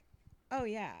 and they're like, oh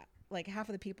yeah, like half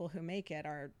of the people who make it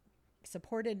are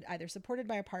either supported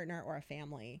by a partner or a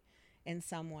family in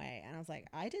some way. And I was like,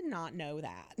 I did not know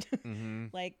that. Mm-hmm.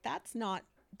 Like,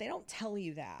 they don't tell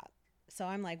you that. So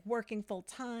I'm like working full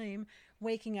time,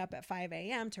 waking up at 5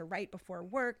 a.m. to write before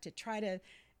work, to try to,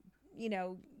 you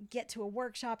know, get to a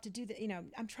workshop, to do the, you know,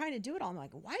 I'm trying to do it all. I'm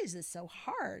like, why is this so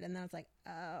hard? And then I was like,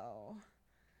 oh,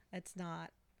 it's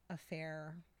not a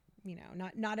fair, you know,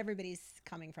 not everybody's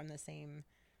coming from the same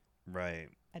right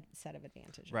set of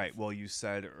advantages. Right. Well, you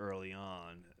said early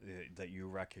on that you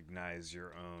recognize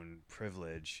your own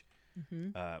privilege, mm-hmm.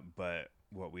 But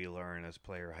what we learn as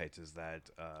playwrights is that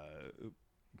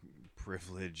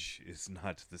privilege is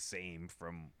not the same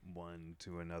from one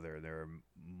to another. There are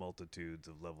multitudes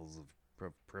of levels of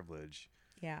privilege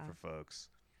for folks.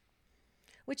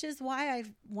 Which is why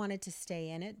I've wanted to stay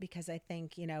in it, because I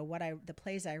think, you know, the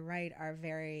plays I write are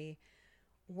very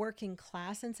working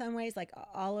class in some ways. Like,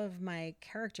 all of my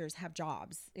characters have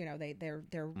jobs. You know,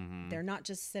 they're not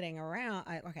just sitting around.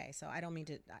 So I don't mean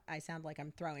to. I sound like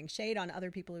I'm throwing shade on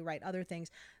other people who write other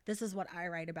things. This is what I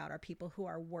write about: are people who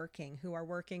are working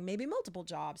maybe multiple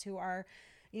jobs, who are,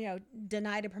 you know,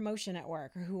 denied a promotion at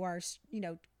work, or who are, you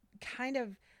know, kind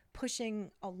of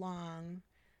pushing along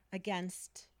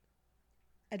against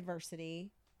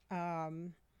adversity,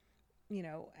 you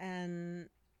know. And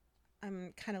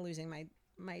I'm kind of losing my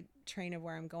train of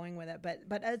where I'm going with it, but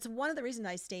it's one of the reasons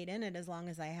I stayed in it as long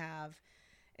as I have,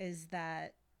 is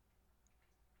that,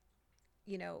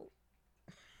 you know,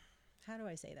 how do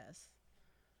I say this?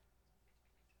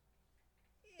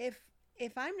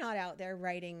 If I'm not out there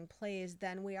writing plays,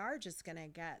 then we are just gonna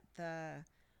get the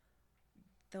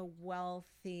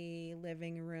wealthy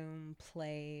living room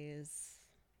plays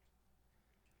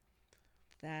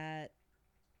that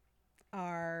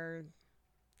are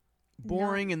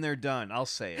boring and they're done. I'll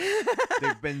say it.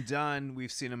 They've been done.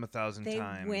 We've seen them 1,000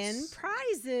 times. They win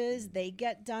prizes. They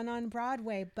get done on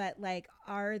Broadway. But, like,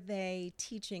 are they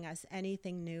teaching us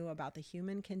anything new about the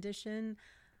human condition?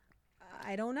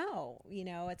 I don't know. You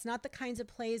know, it's not the kinds of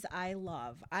plays I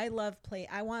love. I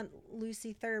want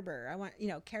Lucy Thurber. I want, you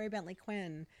know, Carrie Bentley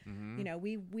Quinn. Mm-hmm. You know,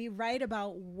 we write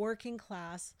about working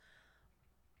class,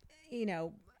 you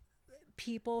know,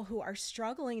 people who are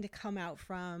struggling to come out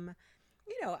from,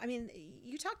 you know, I mean,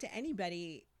 you talk to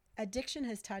anybody, addiction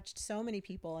has touched so many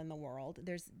people in the world.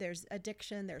 There's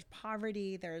addiction, there's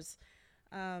poverty, there's,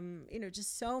 you know,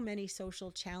 just so many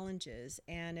social challenges.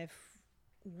 And if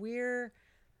we're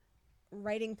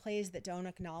writing plays that don't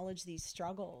acknowledge these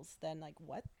struggles, then, like,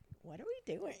 what are we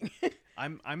doing?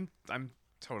 I'm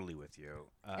totally with you.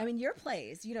 I mean, your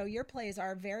plays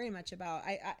are very much about,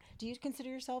 do you consider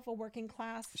yourself a working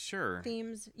class? Sure.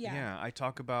 Themes? Yeah. I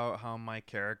talk about how my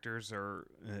characters are,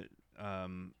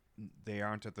 they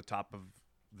aren't at the top of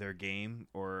their game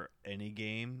or any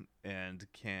game, and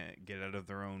can't get out of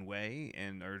their own way,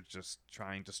 and are just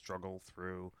trying to struggle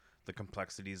through the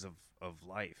complexities of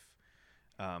life.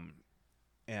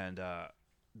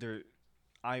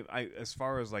 I as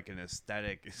far as like an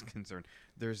aesthetic is concerned,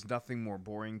 there's nothing more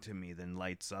boring to me than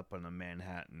lights up on a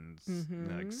Manhattan's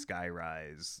like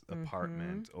skyrise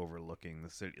apartment overlooking the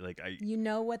city. Like, you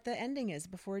know what the ending is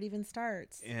before it even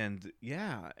starts. And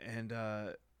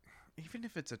even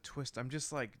if it's a twist, I'm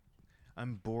just like,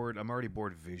 I'm bored. I'm already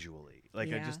bored visually.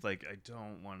 Like, I just like, I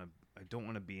don't want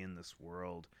to be in this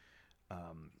world.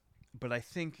 But I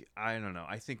think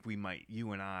we might,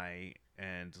 you and I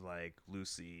and like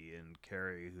Lucy and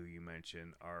Carrie, who you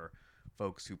mentioned, are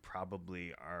folks who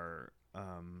probably are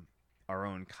our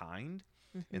own kind.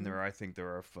 And I think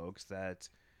there are folks that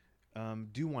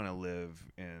do want to live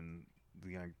in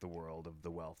the world of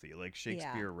the wealthy. Like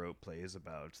Shakespeare wrote plays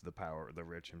about the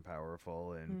rich and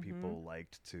powerful, and people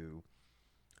liked to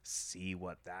see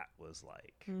what that was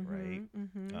like, right?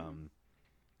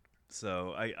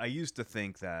 So I used to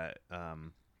think that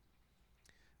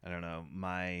I don't know,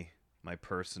 my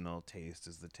personal taste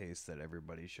is the taste that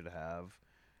everybody should have,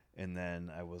 and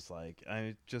then I was like,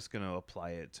 I'm just gonna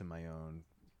apply it to my own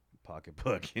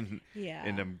pocketbook, and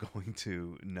I'm going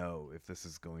to know if this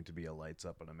is going to be a lights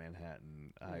up on a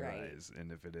Manhattan high rise,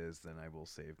 and if it is, then I will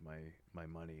save my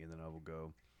money, and then I will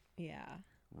go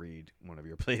read one of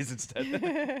your plays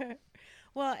instead.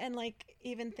 Well, and like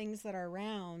even things that are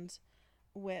round,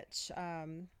 which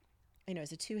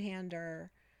is a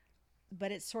two-hander,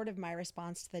 but it's sort of my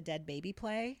response to the dead baby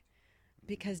play,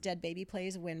 because dead baby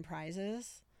plays win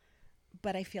prizes,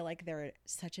 but I feel like they're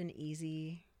such an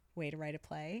easy way to write a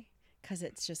play because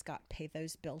it's just got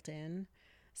pathos built in.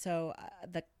 So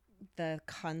the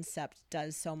concept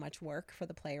does so much work for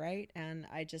the playwright, and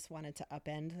I just wanted to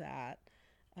upend that.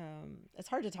 It's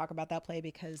hard to talk about that play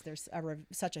because there's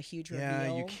such a huge reveal.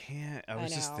 Yeah, you can't. I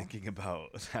was just thinking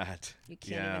about that. You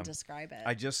can't even describe it.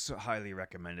 I just highly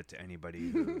recommend it to anybody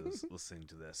who's listening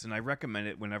to this. And I recommend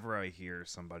it whenever I hear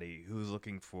somebody who's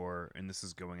looking for, and this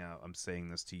is going out, I'm saying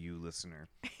this to you, listener,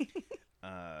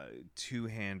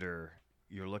 two-hander.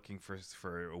 You're looking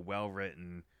for a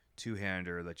well-written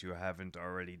two-hander that you haven't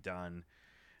already done.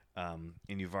 And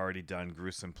you've already done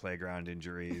gruesome playground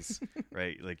injuries,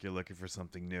 right? Like you're looking for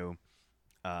something new.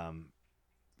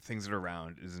 Things That Are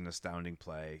Round is an astounding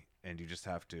play, and you just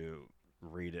have to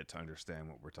read it to understand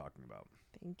what we're talking about.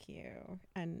 Thank you.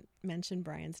 And mention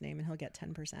Brian's name and he'll get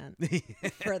 10%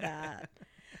 for that.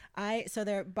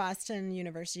 So Boston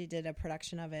University did a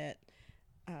production of it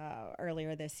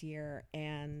earlier this year,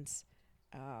 and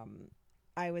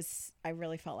I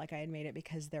really felt like I had made it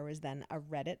because there was then a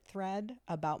Reddit thread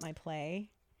about my play.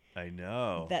 I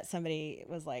know. That somebody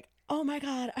was like, oh my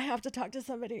God, I have to talk to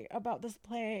somebody about this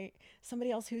play.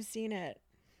 Somebody else who's seen it.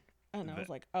 And I was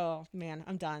like, oh man,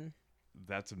 I'm done.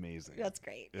 That's amazing. That's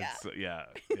great. Yeah.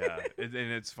 And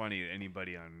it's funny.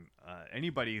 Anybody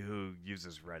who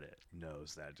uses Reddit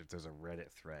knows that if there's a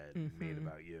Reddit thread made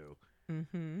about you,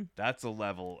 that's a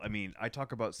level. I mean, I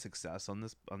talk about success on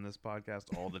this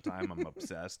podcast all the time. I'm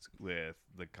obsessed with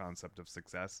the concept of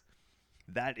success.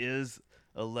 That is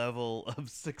a level of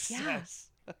success.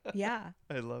 Yeah.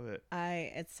 I love it.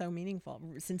 It's so meaningful,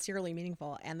 sincerely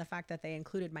meaningful. And the fact that they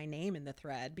included my name in the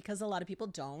thread, because a lot of people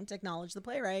don't acknowledge the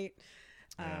playwright.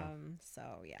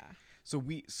 So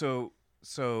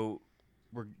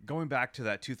we're going back to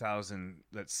that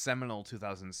seminal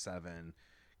 2007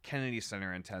 Kennedy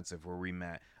Center intensive where we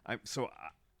met.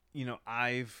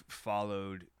 I've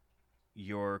followed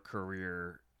your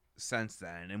career since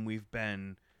then, and we've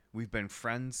been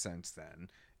friends since then,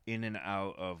 in and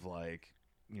out of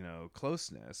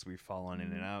closeness. We've fallen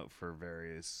in and out for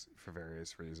various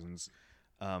reasons.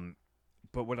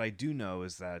 But what I do know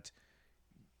is that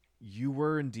you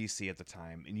were in DC at the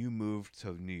time, and you moved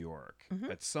to New York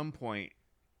at some point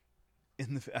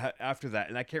after that,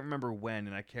 and I can't remember when,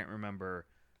 and I can't remember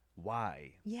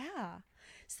why. Yeah.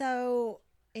 So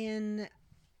in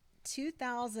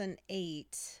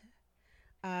 2008,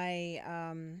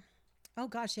 I'm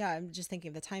just thinking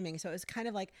of the timing. So it was kind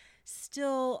of like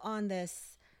still on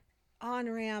this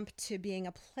on-ramp to being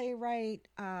a playwright.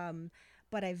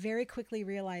 But I very quickly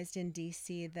realized in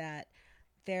DC that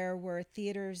there were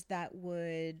theaters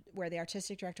where the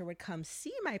artistic director would come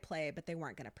see my play, but they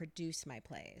weren't going to produce my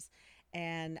plays.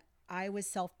 And I was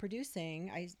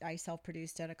self-producing. I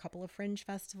self-produced at a couple of fringe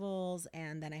festivals,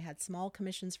 and then I had small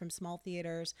commissions from small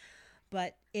theaters.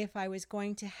 But if I was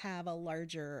going to have a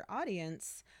larger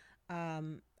audience,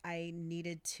 I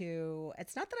needed to,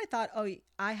 it's not that I thought, oh,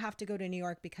 I have to go to New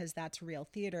York because that's real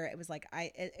theater. It was like,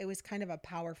 it was kind of a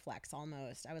power flex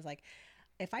almost. I was like,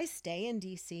 if I stay in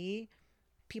DC,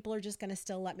 people are just going to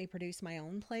still let me produce my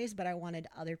own plays, but I wanted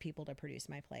other people to produce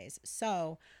my plays.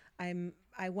 So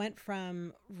I went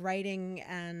from writing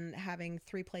and having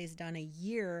 3 plays done a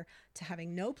year to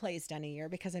having no plays done a year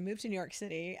because I moved to New York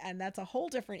City, and that's a whole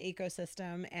different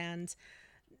ecosystem. And,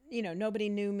 nobody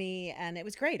knew me, and it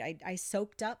was great. I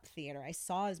soaked up theater. I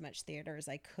saw as much theater as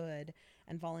I could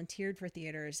and volunteered for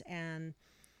theaters. And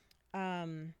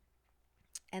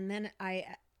then I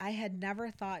had never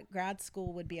thought grad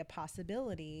school would be a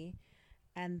possibility.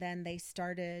 And then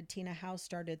Tina House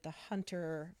started the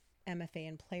Hunter MFA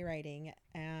in playwriting,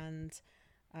 and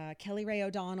Kelly Ray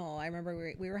O'Donnell. I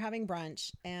remember we were having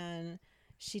brunch and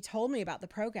she told me about the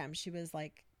program. She was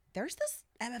like, there's this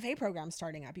MFA program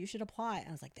starting up. You should apply. And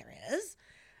I was like, there is?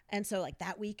 And so like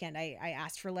that weekend, I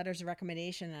asked for letters of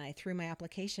recommendation and I threw my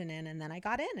application in and then I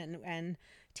got in and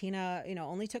Tina,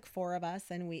 only took 4 of us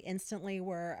and we instantly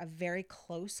were a very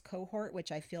close cohort,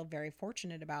 which I feel very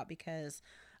fortunate about because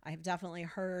I've definitely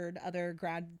heard other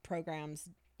grad programs,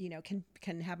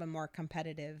 can have a more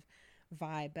competitive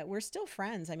vibe, but we're still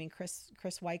friends. I mean, Chris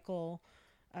Weichel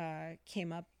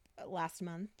came up last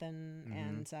month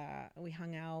and we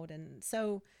hung out. And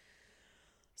so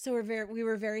we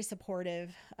were very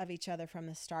supportive of each other from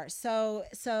the start. So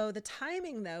the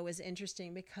timing though was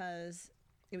interesting because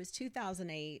it was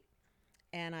 2008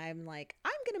 and I'm like,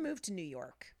 I'm going to move to New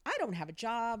York. I don't have a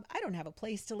job. I don't have a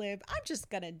place to live. I'm just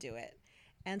going to do it.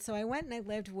 And so I went and I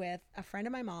lived with a friend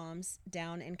of my mom's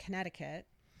down in Connecticut,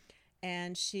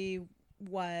 and she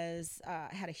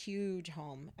had a huge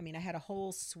home. I mean, I had a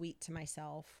whole suite to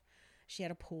myself. She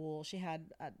had a pool. She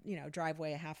had a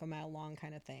driveway a half a mile long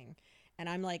kind of thing. And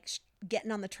I'm like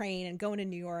getting on the train and going to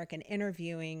New York and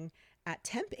interviewing at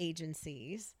temp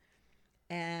agencies.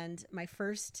 And my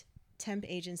first temp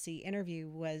agency interview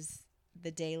was the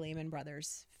day Lehman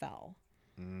Brothers fell.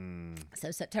 So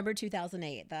September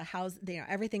 2008, the house,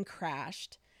 everything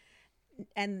crashed.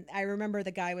 And I remember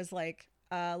the guy was like,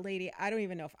 lady, I don't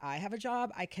even know if I have a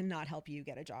job. I cannot help you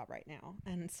get a job right now.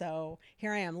 And so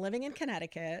here I am living in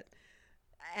Connecticut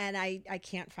and I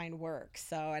can't find work.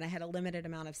 And I had a limited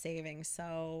amount of savings.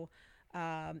 So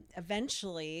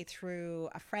eventually through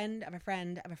a friend of a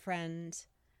friend of a friend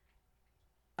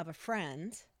of a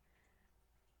friend,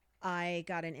 I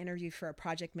got an interview for a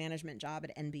project management job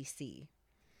at NBC.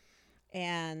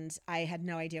 And I had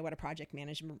no idea what a project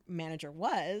manager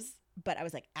was, but I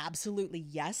was like, absolutely,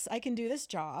 yes, I can do this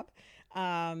job.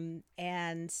 And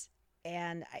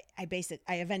I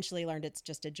eventually learned it's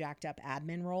just a jacked up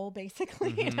admin role,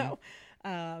 basically,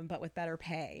 but with better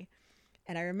pay.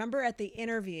 And I remember at the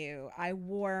interview, I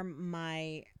wore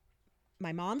my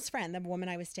mom's friend, the woman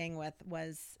I was staying with,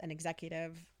 was an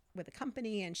executive with a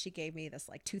company, and she gave me this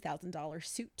like $2,000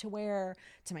 suit to wear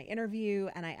to my interview.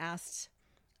 And I asked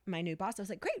my new boss, I was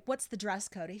like, great, what's the dress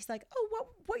code? He's like, oh,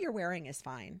 what you're wearing is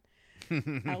fine.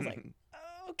 I was like,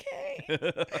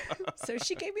 okay. So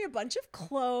she gave me a bunch of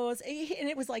clothes, and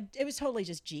it was totally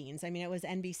just jeans. I mean, it was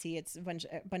NBC. It's a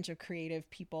bunch of creative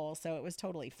people. So it was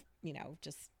totally,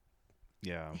 just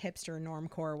hipster,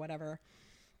 normcore, whatever.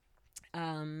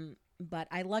 But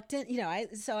I lucked in,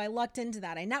 I lucked into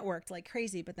that. I networked like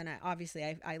crazy, but then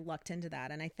I lucked into that.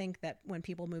 And I think that when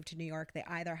people move to New York, they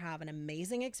either have an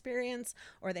amazing experience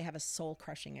or they have a soul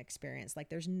crushing experience. Like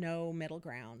there's no middle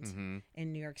ground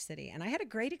in New York City. And I had a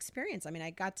great experience. I mean, I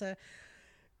got to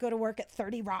go to work at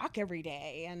 30 Rock every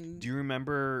day. And do you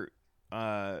remember,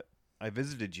 I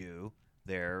visited you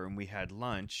there and we had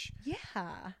lunch.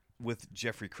 Yeah. With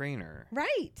Jeffrey Craner.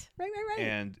 Right.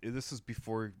 And this was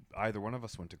before either one of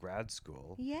us went to grad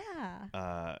school.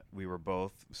 Yeah. We were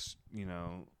both,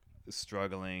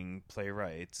 struggling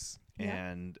playwrights. Yep.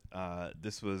 And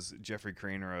this was Jeffrey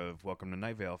Craner of Welcome to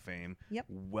Night Vale fame. Yep.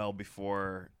 Well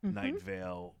before Night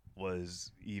Vale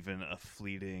was even a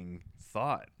fleeting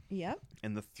thought. Yep.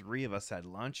 And the 3 of us had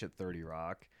lunch at 30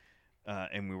 Rock,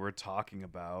 and we were talking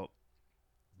about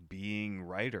being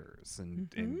writers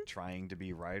and trying to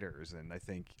be writers. And I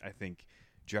think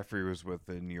Jeffrey was with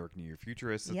the New York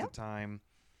Futurists at the time.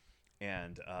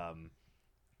 And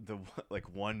the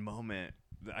one moment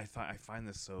that I find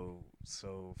this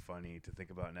so funny to think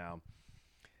about now.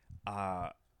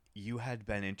 You had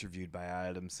been interviewed by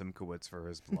Adam Simkowitz for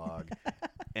his blog,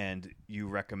 and you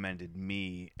recommended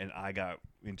me, and I got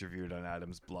interviewed on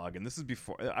Adam's blog. And this is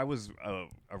before I was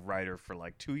a writer for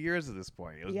like 2 years at this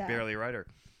point. I was barely a writer.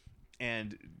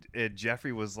 And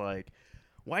Jeffrey was like,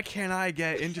 why can't I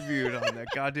get interviewed on that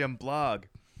goddamn blog?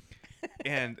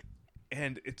 And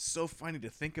it's so funny to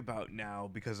think about now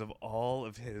because of all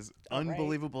of his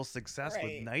unbelievable success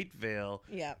with Night Vale.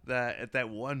 Yeah. That at that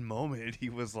one moment he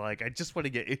was like, I just want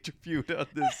to get interviewed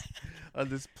on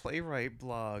this playwright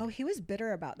blog. Oh, he was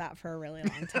bitter about that for a really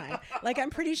long time. Like,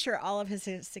 I'm pretty sure all of his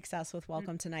success with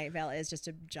Welcome to Night Vale is just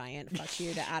a giant fuck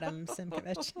you to Adam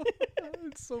Simkowitz.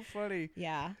 It's so funny.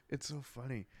 Yeah. It's so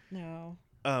funny. No.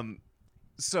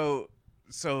 So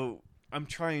I'm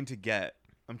trying to get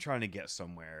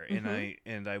somewhere,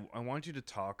 and I want you to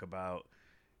talk about,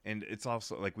 and it's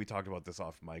also like we talked about this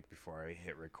off mic before I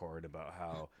hit record about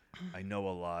how I know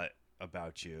a lot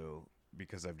about you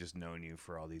because I've just known you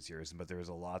for all these years, but there's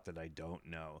a lot that I don't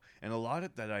know, and a lot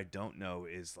of that I don't know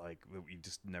is like what we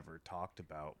just never talked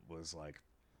about was like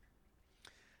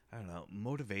I don't know,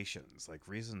 motivations, like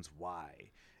reasons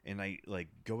why. And I like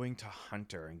going to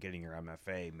Hunter and getting your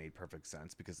MFA made perfect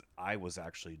sense because I was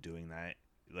actually doing that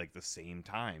like the same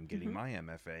time, getting my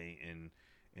MFA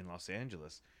in Los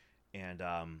Angeles. And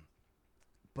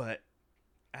but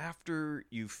after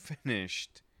you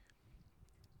finished,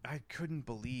 I couldn't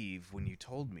believe when you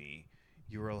told me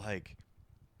you were like,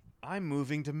 I'm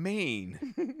moving to Maine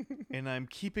and I'm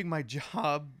keeping my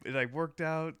job and I worked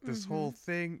out this whole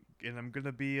thing and I'm going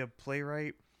to be a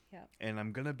playwright and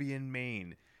I'm going to be in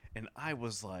Maine. And I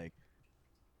was like,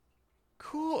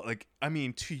 cool. Like, I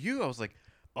mean, to you, I was like,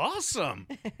 awesome.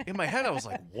 In my head, I was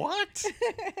like, what?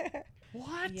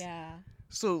 What? Yeah.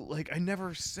 So, like, I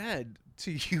never said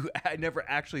to you, I never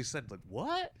actually said, like,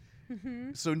 what?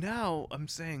 So now I'm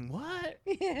saying, what?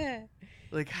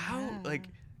 Like, how,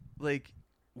 like,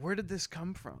 where did this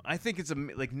come from? I think it's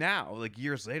like now, like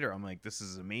years later, I'm like, this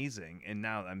is amazing. And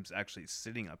now I'm actually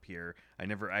sitting up here. I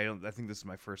think this is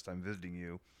my first time visiting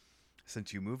you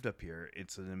since you moved up here.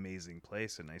 It's an amazing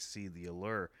place and I see the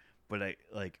allure, but it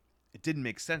didn't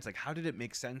make sense. Like, how did it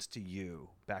make sense to you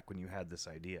back when you had this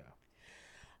idea?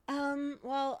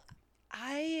 Well,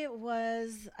 I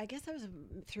guess I was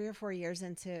 3 or 4 years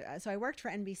into, so I worked for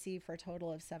NBC for a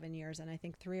total of 7 years. And I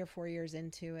think 3 or 4 years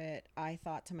into it, I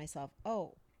thought to myself,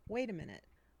 oh, wait a minute.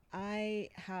 I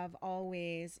have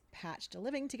always patched a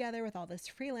living together with all this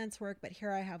freelance work, but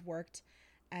here I have worked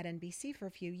at NBC for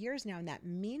a few years now. And that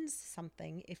means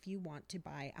something if you want to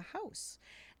buy a house.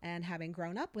 And having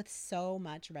grown up with so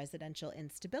much residential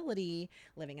instability,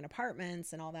 living in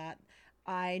apartments and all that,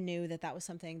 I knew that that was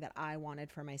something that I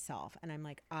wanted for myself. And I'm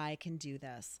like, I can do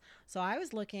this. So I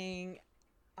was looking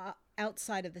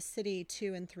outside of the city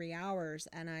 2 and 3 hours.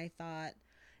 And I thought,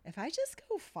 if I just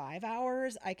go 5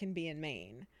 hours, I can be in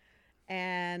Maine.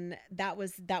 And that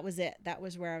was it. That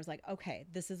was where I was like, okay,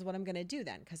 this is what I'm going to do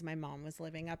then. Because my mom was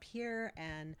living up here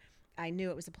and I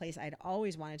knew it was a place I'd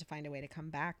always wanted to find a way to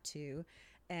come back to.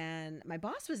 And my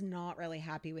boss was not really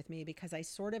happy with me because I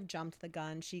sort of jumped the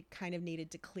gun. She kind of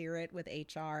needed to clear it with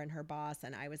HR and her boss.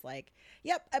 And I was like,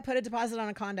 yep, I put a deposit on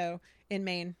a condo in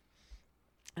Maine.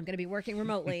 I'm going to be working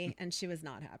remotely. And she was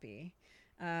not happy.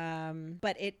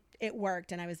 But it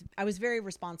worked. And I was very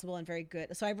responsible and very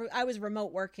good. So I was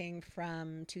remote working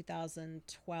from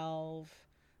 2012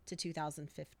 to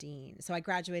 2015. So I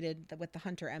graduated with the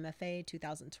Hunter MFA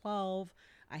 2012.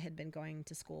 I had been going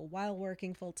to school while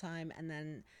working full time. And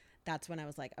then that's when I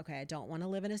was like, okay, I don't want to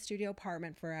live in a studio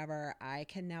apartment forever. I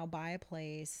can now buy a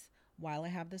place while I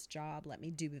have this job. Let me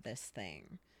do this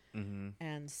thing.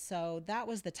 And so that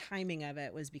was the timing of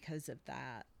it, was because of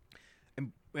that.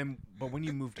 But when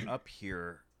you moved up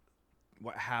here,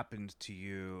 what happened to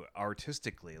you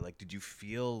artistically? Like, did you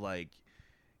feel like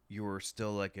you were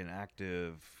still like an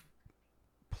active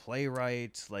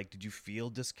playwright? Like, did you feel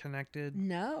disconnected?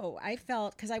 No, I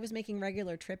felt, because I was making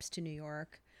regular trips to New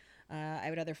York. I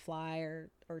would either fly or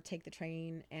take the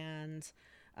train, and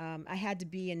I had to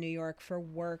be in New York for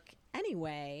work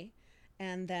anyway.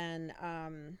 And then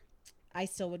I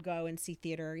still would go and see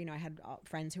theater. You know, I had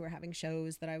friends who were having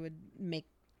shows that I would make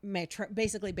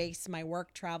basically base my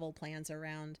work travel plans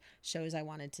around shows I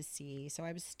wanted to see. So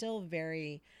I was still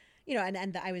very, you know,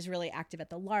 and I was really active at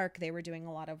the Lark. They were doing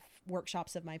a lot of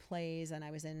workshops of my plays, and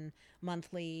I was in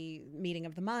monthly meeting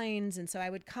of the minds. And so I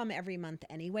would come every month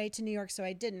anyway to New York. So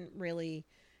I didn't really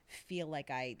feel like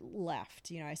I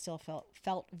left. You know, I still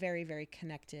felt very, very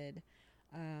connected.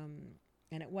 And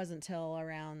it wasn't until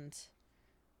around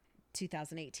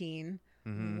 2018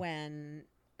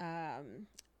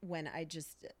 when I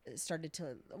just started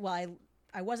to,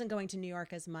 I wasn't going to New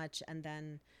York as much. And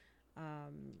then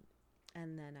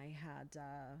I had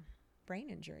brain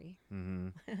injury.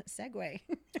 Segue.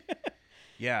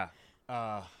 Yeah.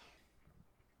 I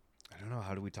don't know.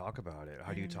 How do we talk about it?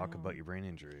 How do you talk about your brain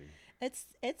injury?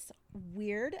 It's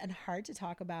weird and hard to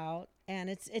talk about. And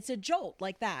it's a jolt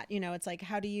like that. You know, it's like,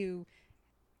 how do you,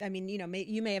 I mean, you know,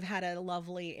 you may have had a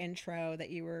lovely intro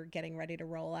that you were getting ready to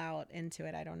roll out into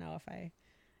it. I don't know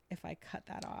if I cut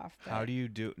that off. But how do you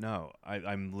do? No,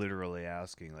 I'm literally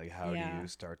asking, like, how do you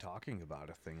start talking about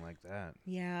a thing like that?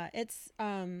 Yeah, it's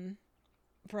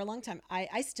for a long time,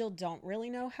 I still don't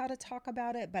really know how to talk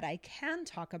about it, but I can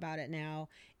talk about it now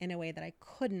in a way that I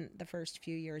couldn't the first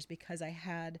few years because I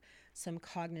had some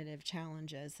cognitive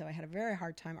challenges. So I had a very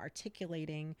hard time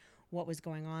articulating what was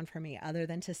going on for me, other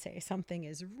than to say something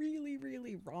is really,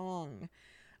 really wrong.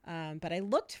 But I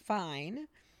looked fine.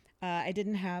 I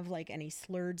didn't have like any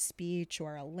slurred speech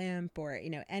or a limp or, you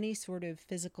know, any sort of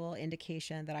physical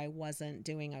indication that I wasn't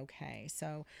doing okay.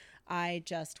 So I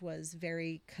just was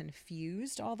very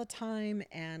confused all the time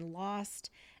and lost.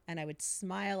 and I would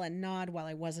smile and nod while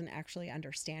I wasn't actually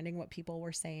understanding what people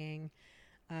were saying.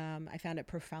 I found it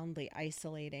profoundly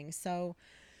isolating. So,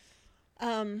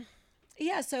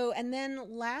 yeah. So, and then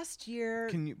last year,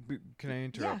 Can I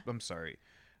interrupt? yeah, I'm sorry.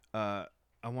 I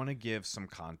want to give some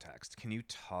context. Can you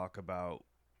talk about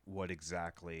what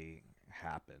exactly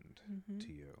happened hmm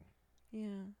to you?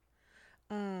 yeah.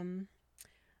 Um,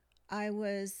 I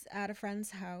was at a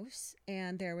friend's house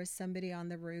and there was somebody on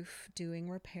the roof doing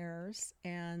repairs,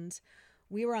 and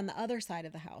we were on the other side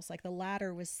of the house. Like the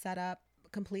ladder was set up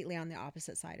completely on the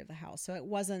opposite side of the house. So it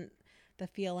wasn't the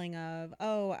feeling of,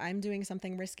 oh, I'm doing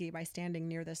something risky by standing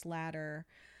near this ladder.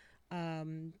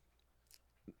 Um,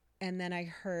 and then I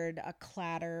heard a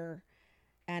clatter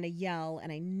and a yell,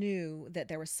 and I knew that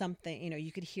there was something,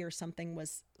 you could hear something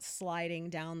was sliding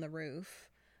down the roof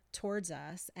towards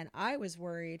us. And I was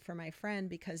worried for my friend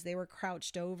because they were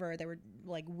crouched over, they were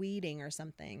like weeding or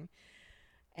something.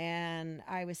 And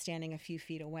I was standing a few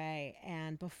feet away.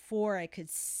 And before I could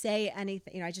say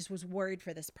anything, I just was worried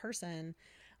for this person.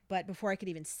 But before I could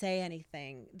even say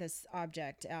anything, this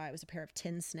object, it was a pair of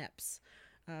tin snips,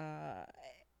 uh,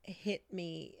 hit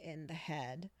me in the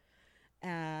head.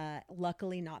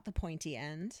 Luckily, not the pointy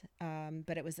end,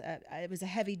 but it was a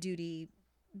heavy duty.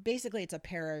 Basically, it's a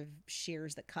pair of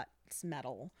shears that cuts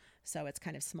metal, so it's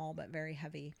kind of small but very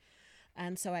heavy.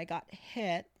 And so I got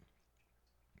hit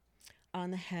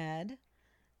on the head,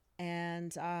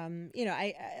 and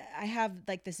I have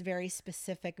like this very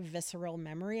specific visceral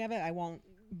memory of it. I won't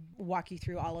walk you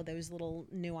through all of those little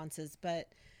nuances, but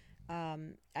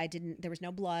I didn't. There was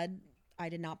no blood. I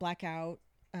did not black out.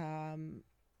 Um,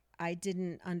 I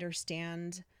didn't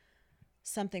understand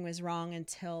something was wrong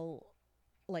until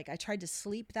like I tried to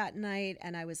sleep that night,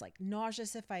 and I was like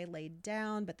nauseous if I laid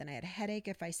down, but then I had a headache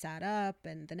if I sat up.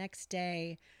 And the next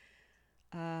day,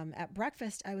 at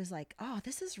breakfast, I was like, oh,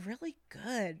 this is really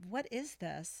good. What is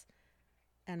this?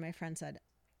 And my friend said,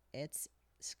 it's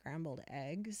scrambled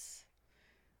eggs.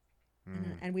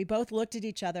 Mm. And we both looked at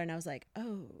each other, and I was like,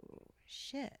 oh,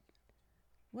 shit.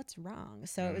 What's wrong?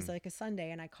 So it was Mm. like a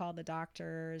Sunday, and I called the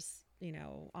doctors,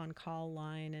 on call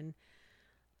line, and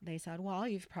they said, well,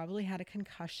 you've probably had a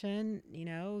concussion.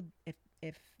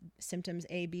 If symptoms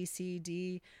A, B, C,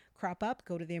 D crop up,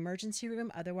 go to the emergency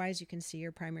room. Otherwise, you can see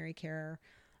your primary care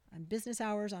on business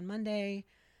hours on Monday.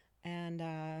 And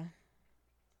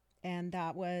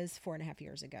that was 4.5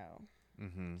 years ago.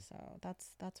 Mm-hmm. So that's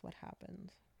what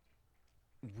happened.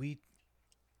 We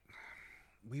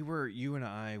you and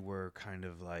I were kind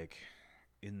of like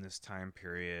in this time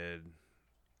period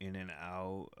in and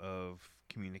out of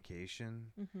communication.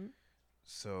 Mm-hmm.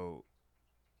 So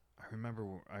I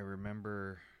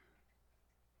remember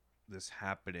this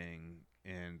happening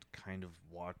and kind of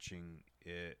watching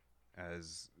it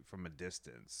as from a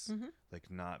distance, Mm-hmm.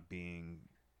 like not being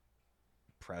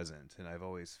present. And I've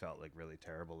always felt like really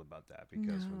terrible about that,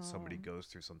 because when somebody No. goes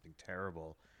through something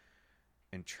terrible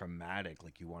and traumatic,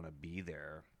 like you want to be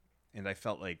there. And I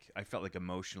felt like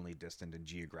emotionally distant and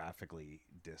geographically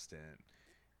distant.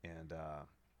 And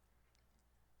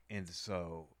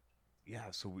so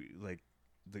yeah, so we like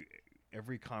the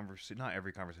every conversation, not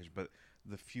every conversation, but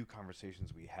the few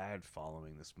conversations we had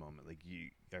following this moment, like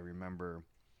I remember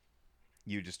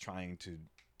you just trying to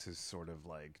sort of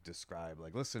like describe,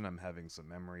 like, listen, I'm having some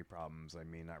memory problems, I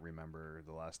may not remember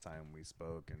the last time we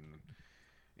spoke.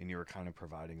 And you were kind of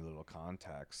providing a little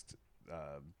context,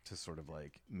 to sort of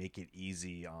like make it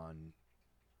easy on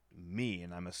me.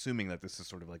 And I'm assuming that this is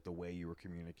sort of like the way you were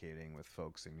communicating with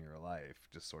folks in your life,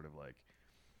 just sort of like,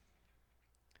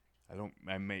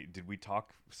 did we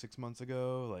talk 6 months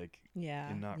ago? Like, Yeah.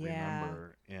 and not Yeah.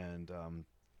 remember. And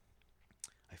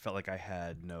I felt like I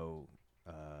had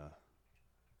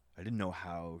I didn't know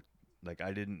how, like,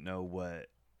 I didn't know what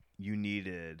you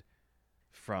needed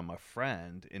from a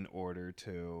friend in order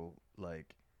to,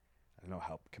 like, I don't know,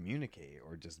 help communicate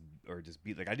or just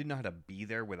be, like, I didn't know how to be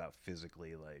there without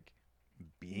physically, like,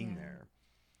 being Yeah. there.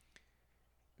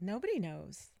 Nobody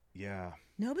knows. Yeah.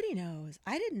 Nobody knows.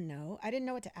 I didn't know. I didn't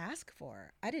know what to ask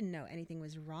for. I didn't know anything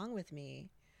was wrong with me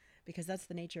because that's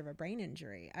the nature of a brain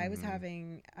injury.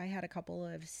 Mm-hmm. I had a couple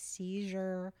of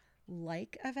seizure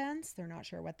like events. They're not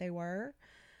sure what they were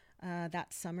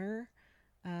that summer.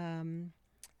 Um,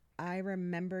 I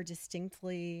remember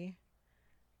distinctly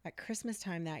at Christmas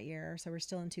time that year. So we're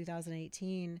still in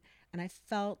 2018. And I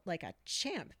felt like a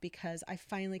champ because I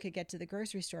finally could get to the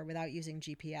grocery store without using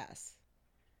GPS.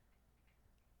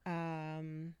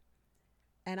 Um,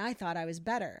 and I thought I was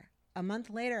better. A month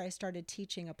later, I started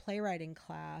teaching a playwriting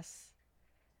class,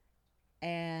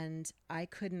 and I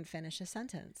couldn't finish a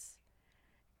sentence.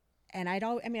 And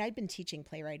I'd been teaching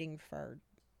playwriting for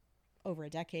over a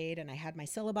decade, and I had my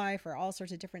syllabi for all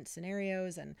sorts of different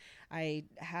scenarios, and I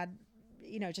had,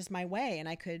 just my way, and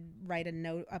I could write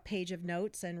a page of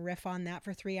notes and riff on that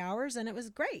for 3 hours, and it was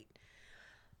great.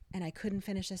 And I couldn't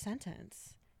finish a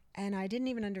sentence, and I didn't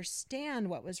even understand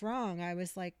what was wrong. I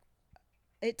was like,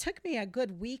 it took me a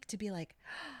good week to be like,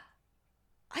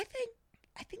 I think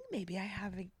maybe I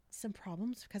have some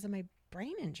problems because of my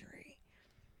brain injury.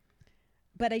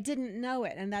 But I didn't know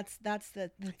it, and that's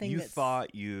the thing. You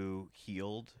thought you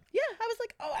healed? Yeah, I was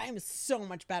like, oh, I'm so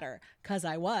much better, because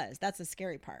I was. That's the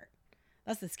scary part.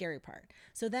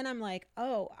 So then I'm like,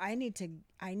 oh, I need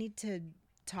to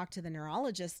talk to the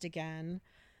neurologist again,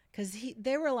 because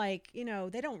they were like,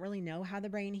 they don't really know how the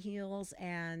brain heals,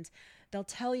 and they'll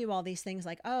tell you all these things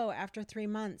like, oh, after 3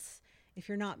 months, if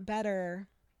you're not better,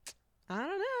 I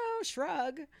don't know,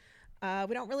 shrug.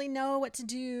 We don't really know what to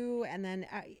do. And then,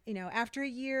 after a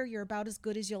year, you're about as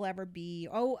good as you'll ever be.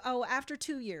 Oh, after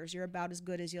 2 years, you're about as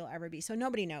good as you'll ever be. So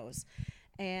nobody knows.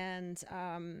 And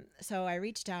so I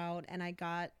reached out, and I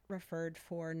got referred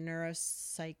for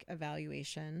neuropsych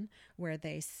evaluation, where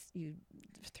you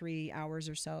 3 hours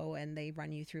or so, and they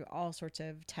run you through all sorts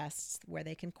of tests where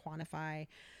they can quantify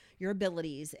your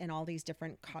abilities in all these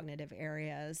different cognitive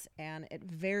areas. And it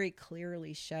very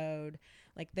clearly showed,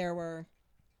 like, there were,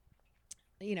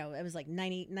 it was like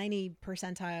 90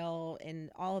 percentile in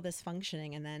all of this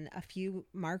functioning. And then a few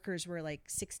markers were like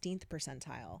 16th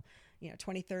percentile,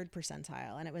 23rd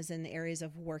percentile. And it was in the areas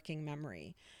of working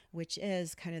memory, which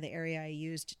is kind of the area I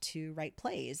used to write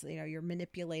plays. You're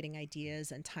manipulating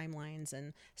ideas and timelines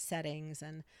and settings.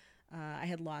 And I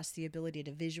had lost the ability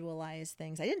to visualize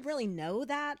things. I didn't really know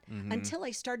that until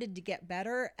I started to get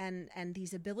better, and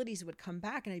these abilities would come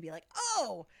back, and I'd be like,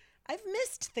 oh, I've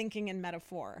missed thinking in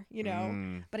metaphor,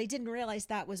 but I didn't realize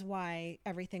that was why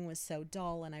everything was so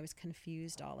dull and I was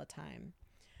confused all the time.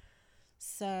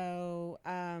 So,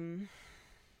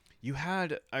 you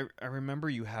had, I remember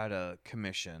you had a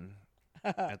commission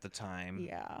at the time,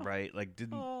 yeah, right? Like,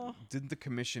 didn't the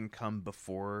commission come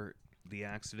before the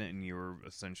accident, and you were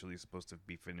essentially supposed to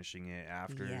be finishing it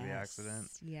after the accident?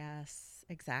 Yes,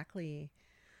 exactly.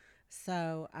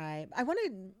 So I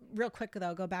wanted real quick,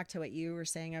 though, go back to what you were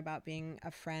saying about being a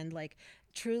friend. Like,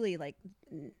 truly, like,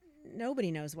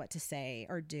 nobody knows what to say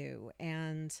or do.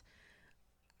 And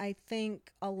I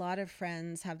think a lot of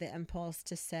friends have the impulse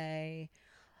to say,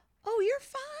 oh, you're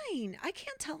fine, I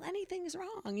can't tell anything's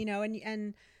wrong,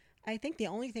 and I think the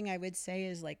only thing I would say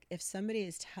is, like, if somebody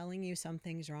is telling you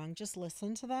something's wrong, just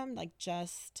listen to them, like,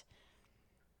 just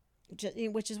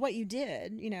which is what you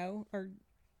did, or,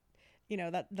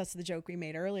 that's the joke we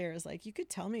made earlier, is like, you could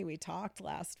tell me we talked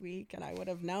last week and I would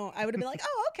have known. I would have been like,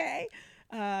 oh, okay.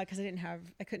 Because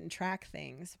I couldn't track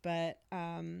things, but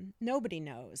nobody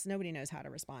knows how to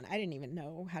respond. I didn't even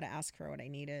know how to ask for what I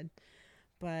needed.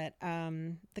 But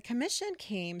the commission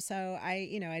came. So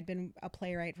I'd been a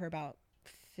playwright for about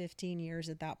 15 years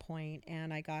at that point,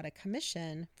 and I got a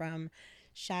commission from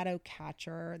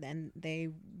Shadowcatcher. Then they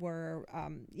were,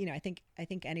 I think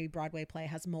any Broadway play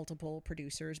has multiple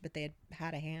producers, but they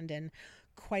had a hand in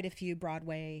quite a few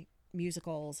Broadway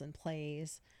musicals and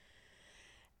plays.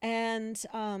 And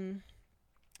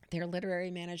their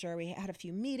literary manager, we had a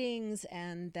few meetings,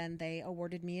 and then they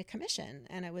awarded me a commission,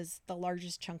 and it was the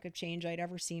largest chunk of change I'd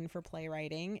ever seen for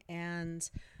playwriting. And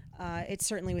it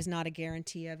certainly was not a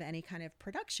guarantee of any kind of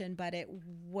production, but it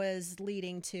was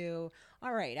leading to,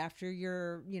 all right, after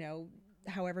your,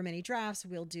 however many drafts,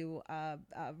 we'll do a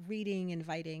reading,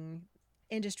 inviting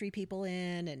industry people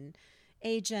in and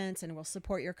agents, and we'll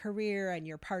support your career, and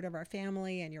you're part of our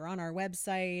family, and you're on our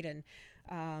website,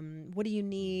 and what do you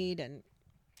need?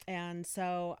 And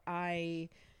so I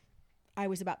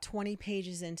was about 20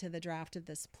 pages into the draft of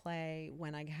this play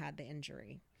when I had the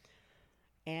injury.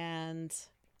 And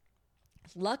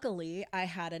luckily, I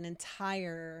had an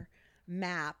entire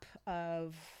map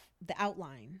of the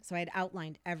outline. So I had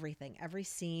outlined everything, every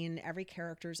scene, every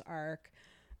character's arc,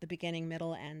 the beginning,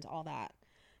 middle, end, all that.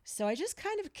 So I just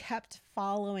kind of kept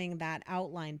following that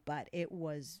outline, but it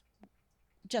was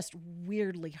just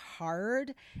weirdly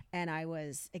hard, and I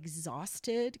was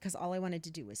exhausted because all I wanted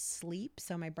to do was sleep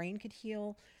so my brain could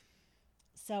heal.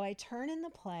 So I turn in the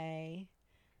play,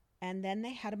 and then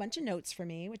they had a bunch of notes for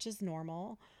me, which is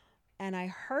normal. And I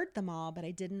heard them all, but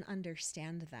I didn't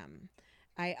understand them.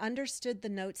 I understood the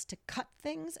notes to cut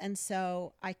things, and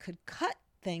so I could cut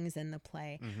things in the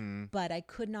play, but I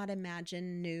could not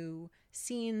imagine new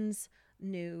scenes,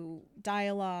 new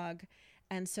dialogue.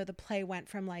 And so the play went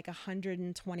from like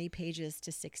 120 pages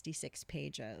to 66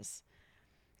 pages.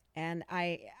 And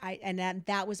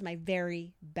that was my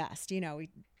very best. We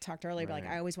talked earlier about, like,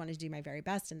 I always wanted to do my very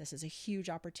best, and this is a huge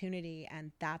opportunity,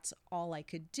 and that's all I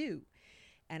could do.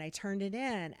 And I turned it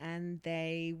in, and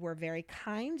they were very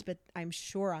kind, but I'm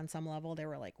sure on some level they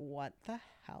were like, what the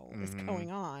hell is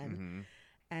going on?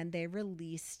 And they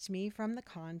released me from the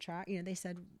contract. They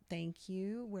said, thank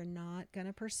you, we're not going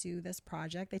to pursue this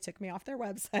project. They took me off their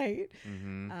website.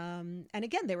 And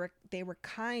again, they were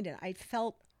kind, and I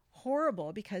felt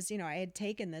horrible because, I had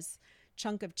taken this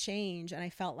chunk of change, and I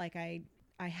felt like I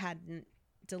hadn't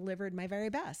delivered my very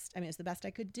best. I mean, it's the best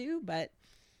I could do, but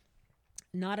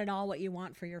not at all what you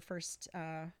want for your first,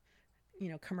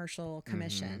 commercial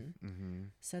commission.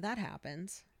 So that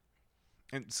happened.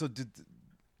 And so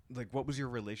what was your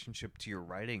relationship to your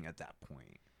writing at that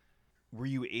point? Were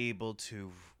you able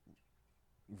to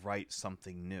write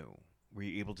something new? Were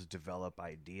you able to develop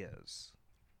ideas?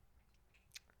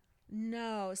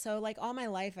 No. So like all my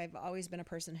life, I've always been a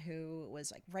person who was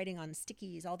like writing on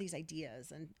stickies, all these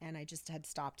ideas. And I just had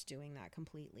stopped doing that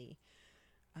completely.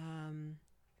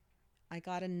 I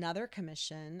got another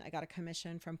commission. I got a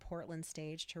commission from Portland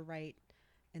Stage to write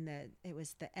it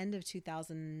was the end of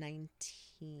 2019.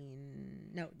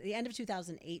 No, the end of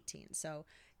 2018. So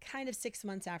kind of 6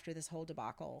 months after this whole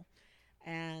debacle.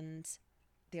 And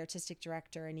the artistic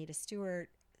director, Anita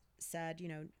Stewart, said,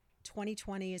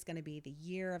 2020 is going to be the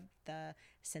year of the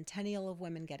centennial of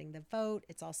women getting the vote.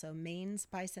 It's also Maine's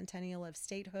bicentennial of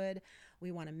statehood.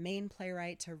 We want a Maine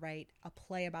playwright to write a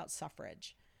play about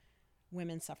suffrage,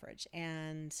 women's suffrage.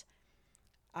 And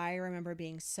I remember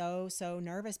being so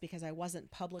nervous because I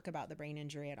wasn't public about the brain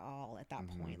injury at all at that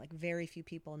point. Like very few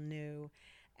people knew.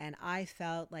 And I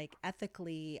felt like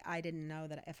ethically, I didn't know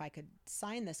that if I could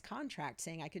sign this contract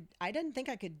saying I didn't think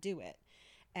I could do it.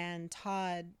 And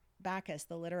Todd Backus,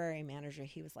 the literary manager,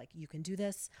 he was like, you can do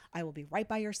this. I will be right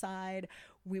by your side.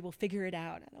 We will figure it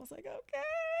out. And I was like,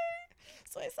 okay.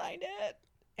 So I signed it.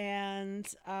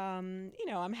 And,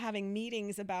 I'm having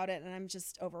meetings about it, and I'm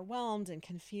just overwhelmed and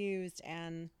confused.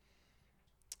 And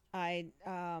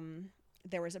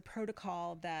there was a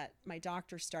protocol that my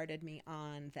doctor started me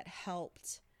on that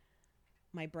helped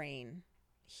my brain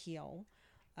heal.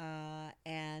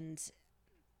 And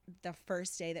the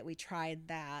first day that we tried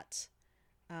that,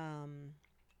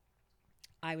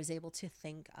 I was able to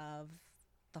think of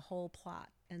the whole plot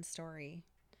and story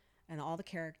and all the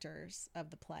characters of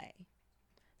the play.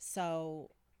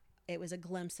 So it was a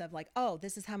glimpse of like, oh,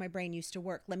 this is how my brain used to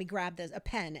work. Let me grab a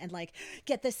pen and like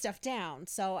get this stuff down.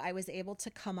 So I was able to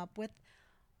come up with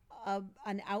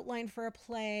an outline for a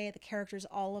play, the characters,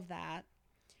 all of that.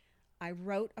 I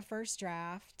wrote a first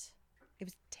draft. It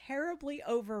was terribly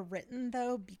overwritten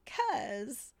though,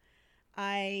 because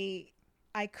I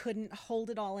couldn't hold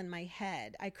it all in my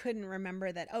head. I couldn't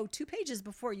remember that, 2 pages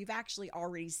before you've actually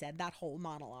already said that whole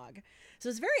monologue. So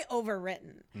it's very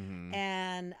overwritten.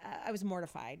 And I was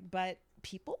mortified, but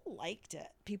people liked it.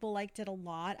 People liked it a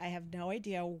lot. I have no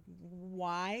idea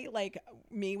why, like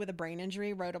me with a brain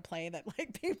injury wrote a play that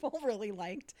like people really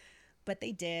liked, but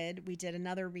they did. We did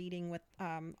another reading with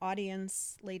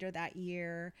audience later that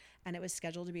year, and it was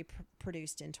scheduled to be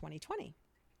produced in 2020.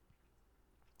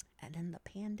 And then the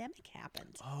pandemic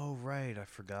happened. Oh, right. I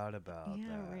forgot about that.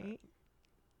 Yeah, right.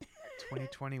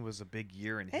 2020 was a big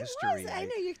year in It history. was. I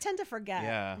know. You tend to forget.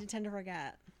 Yeah. You tend to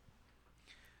forget.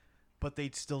 But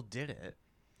they still did it.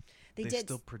 They did.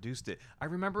 Still produced it. I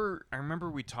remember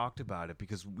we talked about it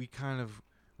because we kind of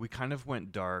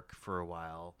went dark for a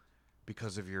while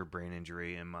because of your brain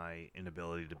injury and my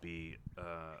inability to be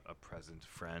a present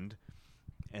friend.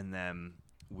 And then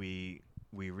we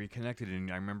reconnected, and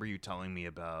I remember you telling me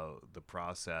about the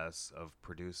process of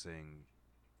producing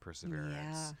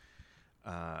Perseverance.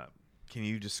 Yeah. Can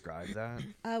you describe that?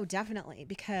 Oh, definitely.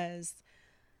 Because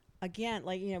again,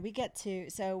 like, we get to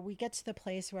the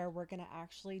place where we're going to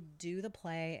actually do the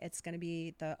play. It's going to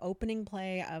be the opening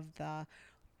play of the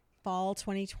fall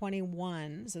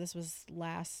 2021. So this was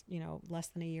less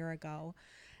than a year ago.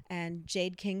 And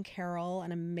Jade King Carroll,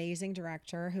 an amazing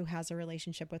director who has a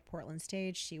relationship with Portland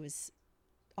Stage, she was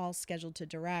all scheduled to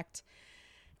direct.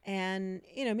 And,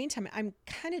 meantime, I'm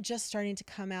kind of just starting to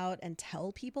come out and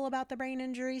tell people about the brain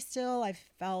injury still. I've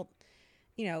felt,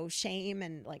 shame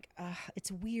and like,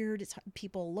 it's weird.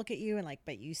 People look at you and like,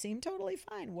 but you seem totally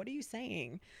fine. What are you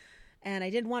saying? And I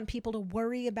didn't want people to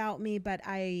worry about me, but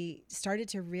I started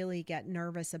to really get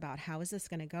nervous about how is this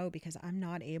going to go, because I'm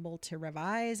not able to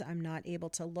revise. I'm not able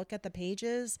to look at the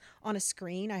pages on a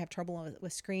screen. I have trouble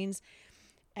with screens.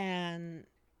 And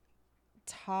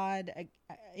Todd,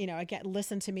 again,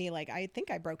 listened to me. Like, I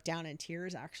think I broke down in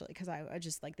tears actually, because I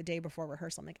just, like, the day before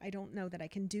rehearsal, I'm like, I don't know that I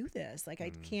can do this. Like,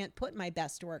 I can't put my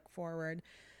best work forward.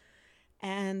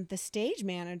 And the stage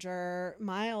manager,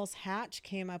 Miles Hatch,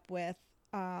 came up with,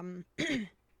 I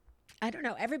don't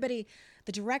know, everybody,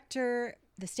 the director,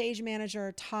 the stage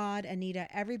manager, Todd, Anita,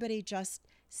 everybody just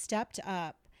stepped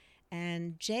up.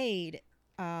 And Jade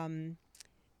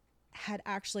had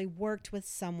actually worked with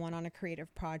someone on a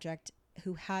creative project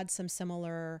who had some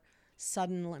similar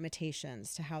sudden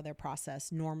limitations to how their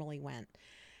process normally went.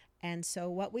 And so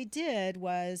what we did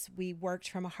was we worked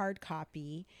from a hard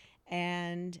copy,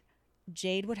 and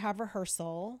Jade would have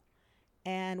rehearsal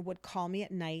and would call me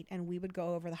at night, and we would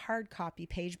go over the hard copy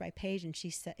page by page. And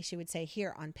she would say,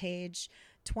 here on page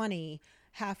 20,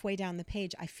 halfway down the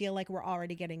page, I feel like we're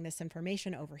already getting this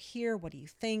information over here. What do you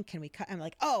think? Can we cut? I'm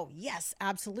like, oh yes,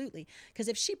 absolutely. Because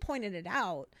if she pointed it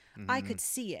out, I could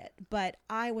see it, but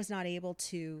I was not able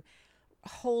to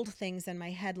hold things in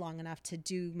my head long enough to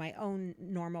do my own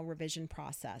normal revision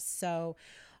process. So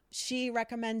she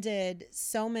recommended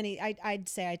so many, I'd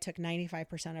say I took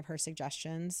 95% of her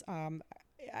suggestions.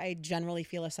 I generally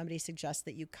feel if somebody suggests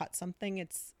that you cut something,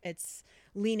 it's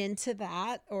lean into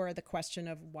that, or the question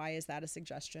of why is that a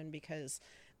suggestion, because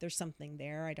there's something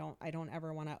there. I don't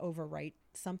ever want to overwrite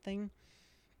something.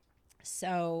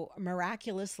 So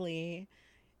miraculously,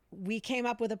 we came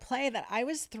up with a play that I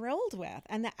was thrilled with,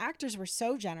 and the actors were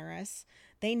so generous.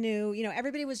 They knew,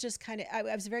 everybody was just kind of, I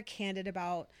was very candid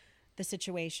about the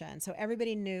situation. So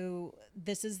everybody knew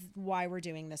this is why we're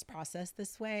doing this process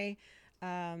this way.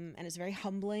 And it's very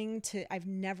humbling I've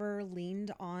never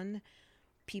leaned on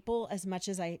people as much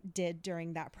as I did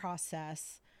during that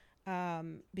process.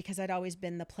 Because I'd always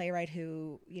been the playwright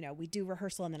who, we do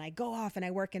rehearsal and then I go off and I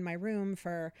work in my room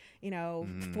for,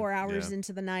 4 hours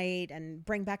into the night and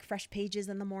bring back fresh pages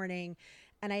in the morning.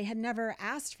 And I had never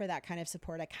asked for that kind of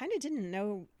support. I kind of didn't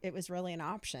know it was really an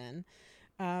option.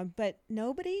 But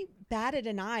nobody batted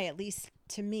an eye, at least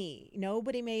to me.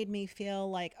 Nobody made me feel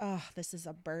like, oh, this is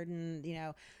a burden.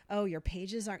 Oh, your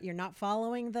pages you're not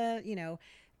following the,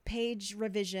 page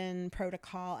revision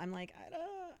protocol. I'm like,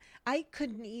 I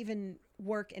couldn't even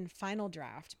work in final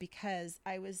draft because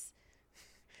I was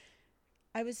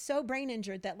so brain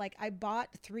injured that, like, I bought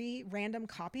 3 random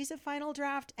copies of final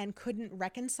draft and couldn't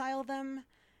reconcile them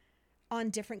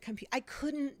on different computers. I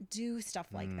couldn't do stuff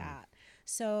like that.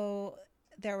 So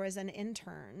there was an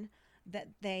intern that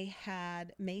they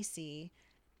had, Macy,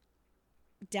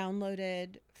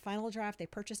 downloaded final draft. They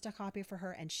purchased a copy for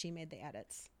her and she made the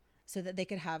edits so that they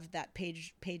could have that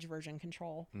page version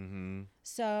control.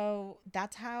 So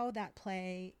that's how that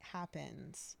play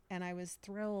happens. And I was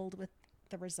thrilled with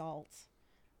the results.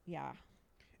 Yeah.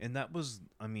 And that was,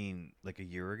 like a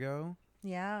year ago?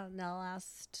 Yeah, now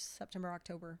last September,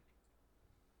 October.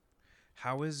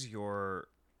 How is your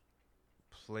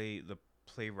the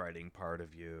playwriting part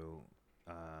of you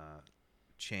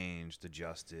changed,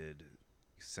 adjusted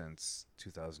since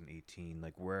 2018?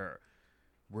 Like, where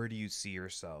do you see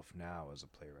yourself now as a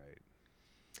playwright?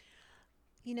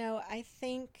 I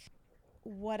think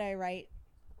what I write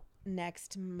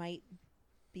next might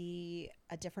be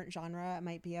a different genre. It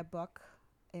might be a book.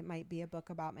 It might be a book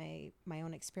about my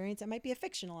own experience. It might be a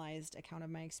fictionalized account of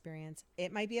my experience.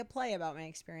 It might be a play about my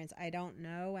experience. I don't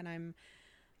know. And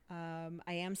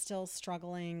I am still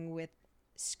struggling with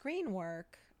screen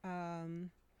work.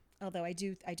 Although I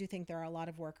do think there are a lot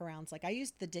of workarounds. Like, I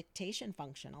used the dictation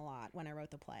function a lot when I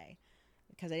wrote the play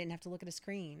because I didn't have to look at a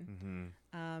screen.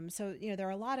 So, there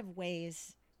are a lot of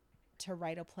ways to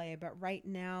write a play, but right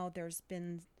now there's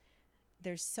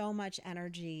so much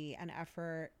energy and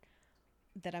effort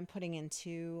that I'm putting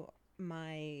into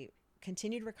my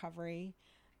continued recovery.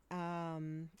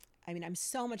 I'm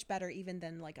so much better even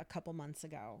than like a couple months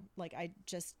ago. Like, I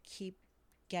just keep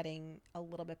getting a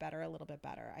little bit better.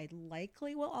 I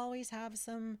likely will always have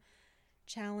some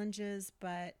challenges,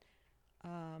 but,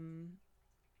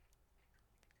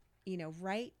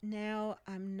 right now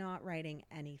I'm not writing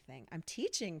anything. I'm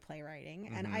teaching playwriting.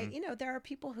 And there are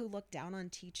people who look down on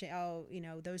teaching. Oh,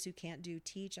 those who can't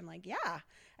teach. I'm like, yeah.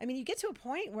 You get to a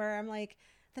point where I'm like,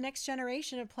 the next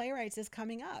generation of playwrights is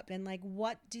coming up, and like,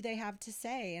 what do they have to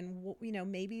say? And,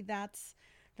 maybe that's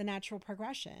the natural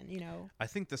progression, I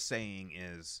think the saying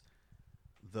is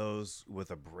those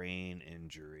with a brain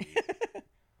injury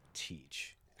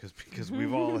teach. Because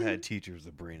we've all had teachers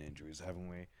with brain injuries, haven't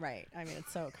we? Right.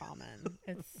 It's so common.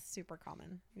 It's super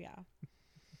common. Yeah.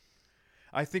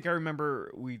 I think I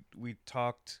remember we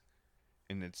talked,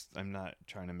 and I'm not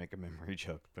trying to make a memory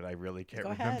joke, but I really can't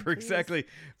remember exactly.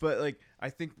 But like, I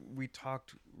think we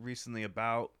talked recently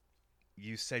about,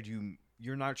 you said you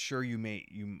you're not sure you might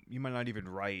not even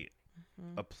write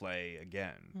a play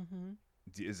again.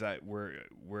 Is that where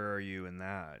are you in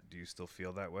that? Do you still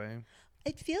feel that way?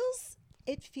 It feels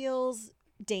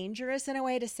dangerous in a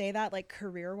way to say that, like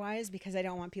career-wise, because I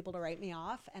don't want people to write me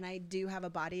off, and I do have a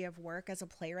body of work as a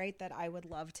playwright that I would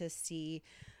love to see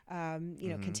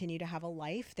continue to have a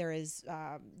life. There is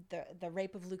the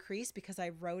Rape of Lucrece, because I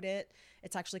wrote it.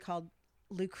 It's actually called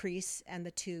Lucrece and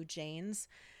the Two Janes,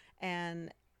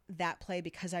 and that play,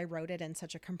 because I wrote it in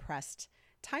such a compressed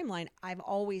timeline, I've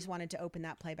always wanted to open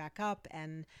that play back up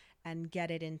and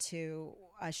get it into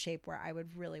a shape where I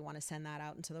would really want to send that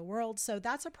out into the world. So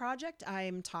that's a project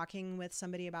I'm talking with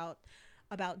somebody about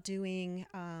doing.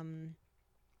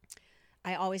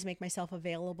 I always make myself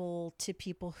available to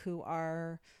people who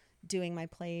are doing my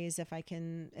plays if I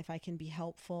can be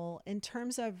helpful. In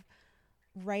terms of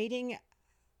writing,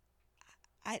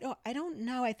 I don't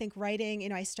know. I think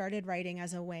writing, I started writing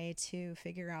as a way to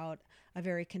figure out a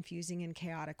very confusing and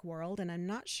chaotic world. And I'm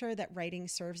not sure that writing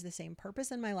serves the same purpose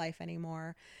in my life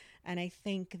anymore. And I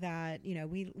think that,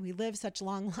 we live such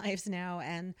long lives now,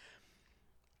 and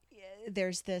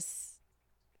there's this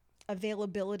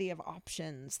availability of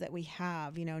options that we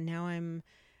have. Now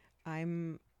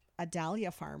I'm a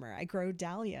dahlia farmer. I grow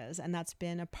dahlias, and that's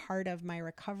been a part of my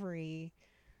recovery,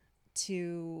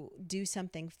 to do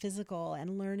something physical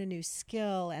and learn a new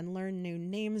skill and learn new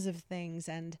names of things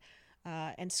and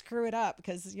screw it up,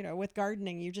 because with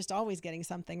gardening you're just always getting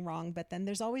something wrong, but then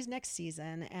there's always next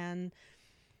season. And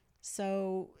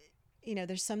so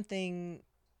there's something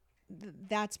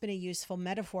that's been a useful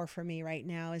metaphor for me right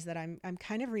now, is that I'm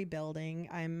kind of rebuilding.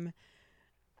 I'm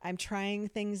trying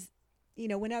things.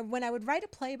 When I would write a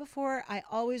play before, I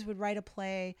always would write a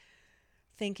play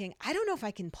thinking, I don't know if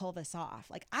I can pull this off.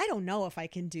 Like, I don't know if I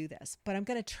can do this, but I'm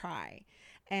going to try.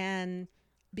 And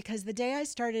because the day I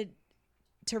started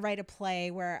to write a play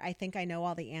where I think I know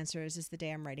all the answers is the day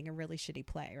I'm writing a really shitty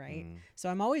play, right? So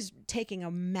I'm always taking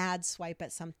a mad swipe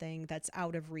at something that's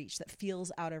out of reach, that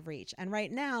feels out of reach. And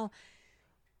right now,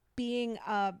 being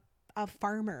a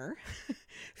farmer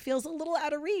feels a little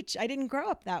out of reach. I didn't grow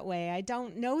up that way. I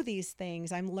don't know these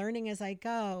things. I'm learning as I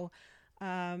go.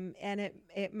 And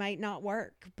it might not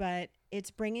work, but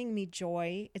it's bringing me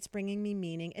joy. It's bringing me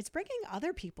meaning. It's bringing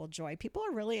other people joy. People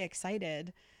are really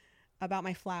excited about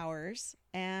my flowers.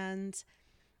 And,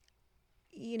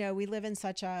 we live in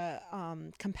such a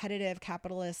competitive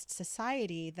capitalist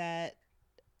society that,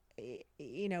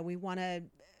 we want to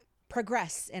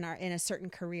progress in a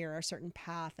certain career or a certain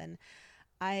path. And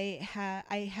I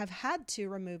have had to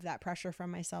remove that pressure from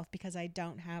myself, because I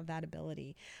don't have that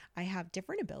ability. I have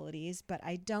different abilities, but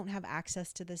I don't have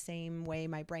access to the same way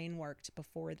my brain worked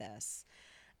before this.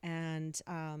 And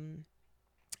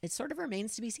it sort of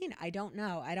remains to be seen. I don't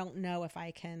know. I don't know if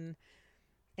I can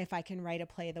write a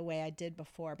play the way I did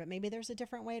before, but maybe there's a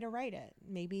different way to write it.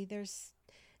 Maybe there's,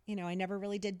 I never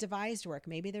really did devised work.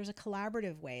 Maybe there's a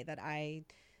collaborative way that I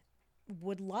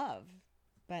would love,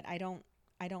 but I don't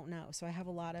know. So I have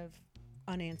a lot of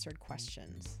unanswered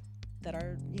questions that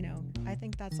are, I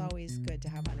think that's always good to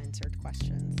have unanswered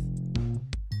questions.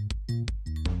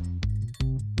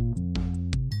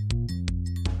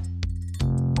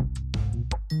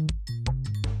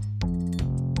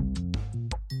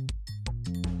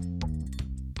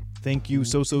 Thank you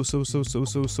so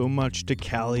much to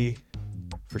Callie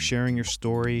for sharing your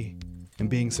story and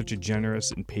being such a generous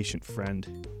and patient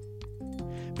friend.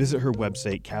 Visit her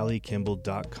website,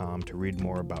 CallieKimball.com, to read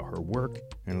more about her work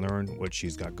and learn what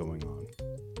she's got going on.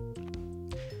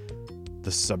 The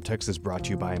Subtext is brought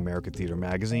to you by American Theater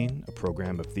Magazine, a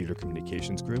program of Theater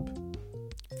Communications Group.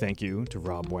 Thank you to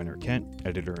Rob Weiner-Kent,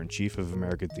 Editor-in-Chief of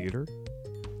American Theater.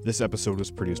 This episode was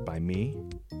produced by me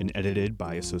and edited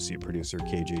by Associate Producer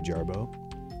KJ Jarbo.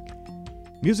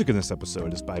 Music in this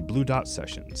episode is by Blue Dot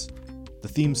Sessions. The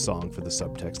theme song for The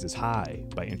Subtext is High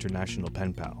by International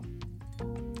Pen Pal.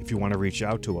 If you want to reach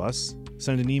out to us,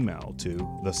 send an email to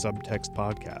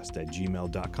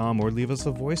thesubtextpodcast@gmail.com or leave us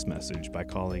a voice message by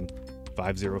calling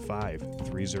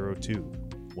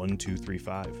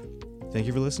 505-302-1235. Thank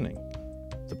you for listening.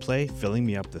 The play filling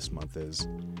me up this month is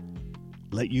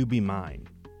Let You Be Mine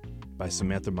by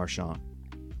Samantha Marchant.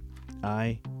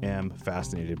 I am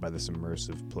fascinated by this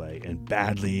immersive play and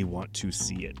badly want to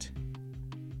see it.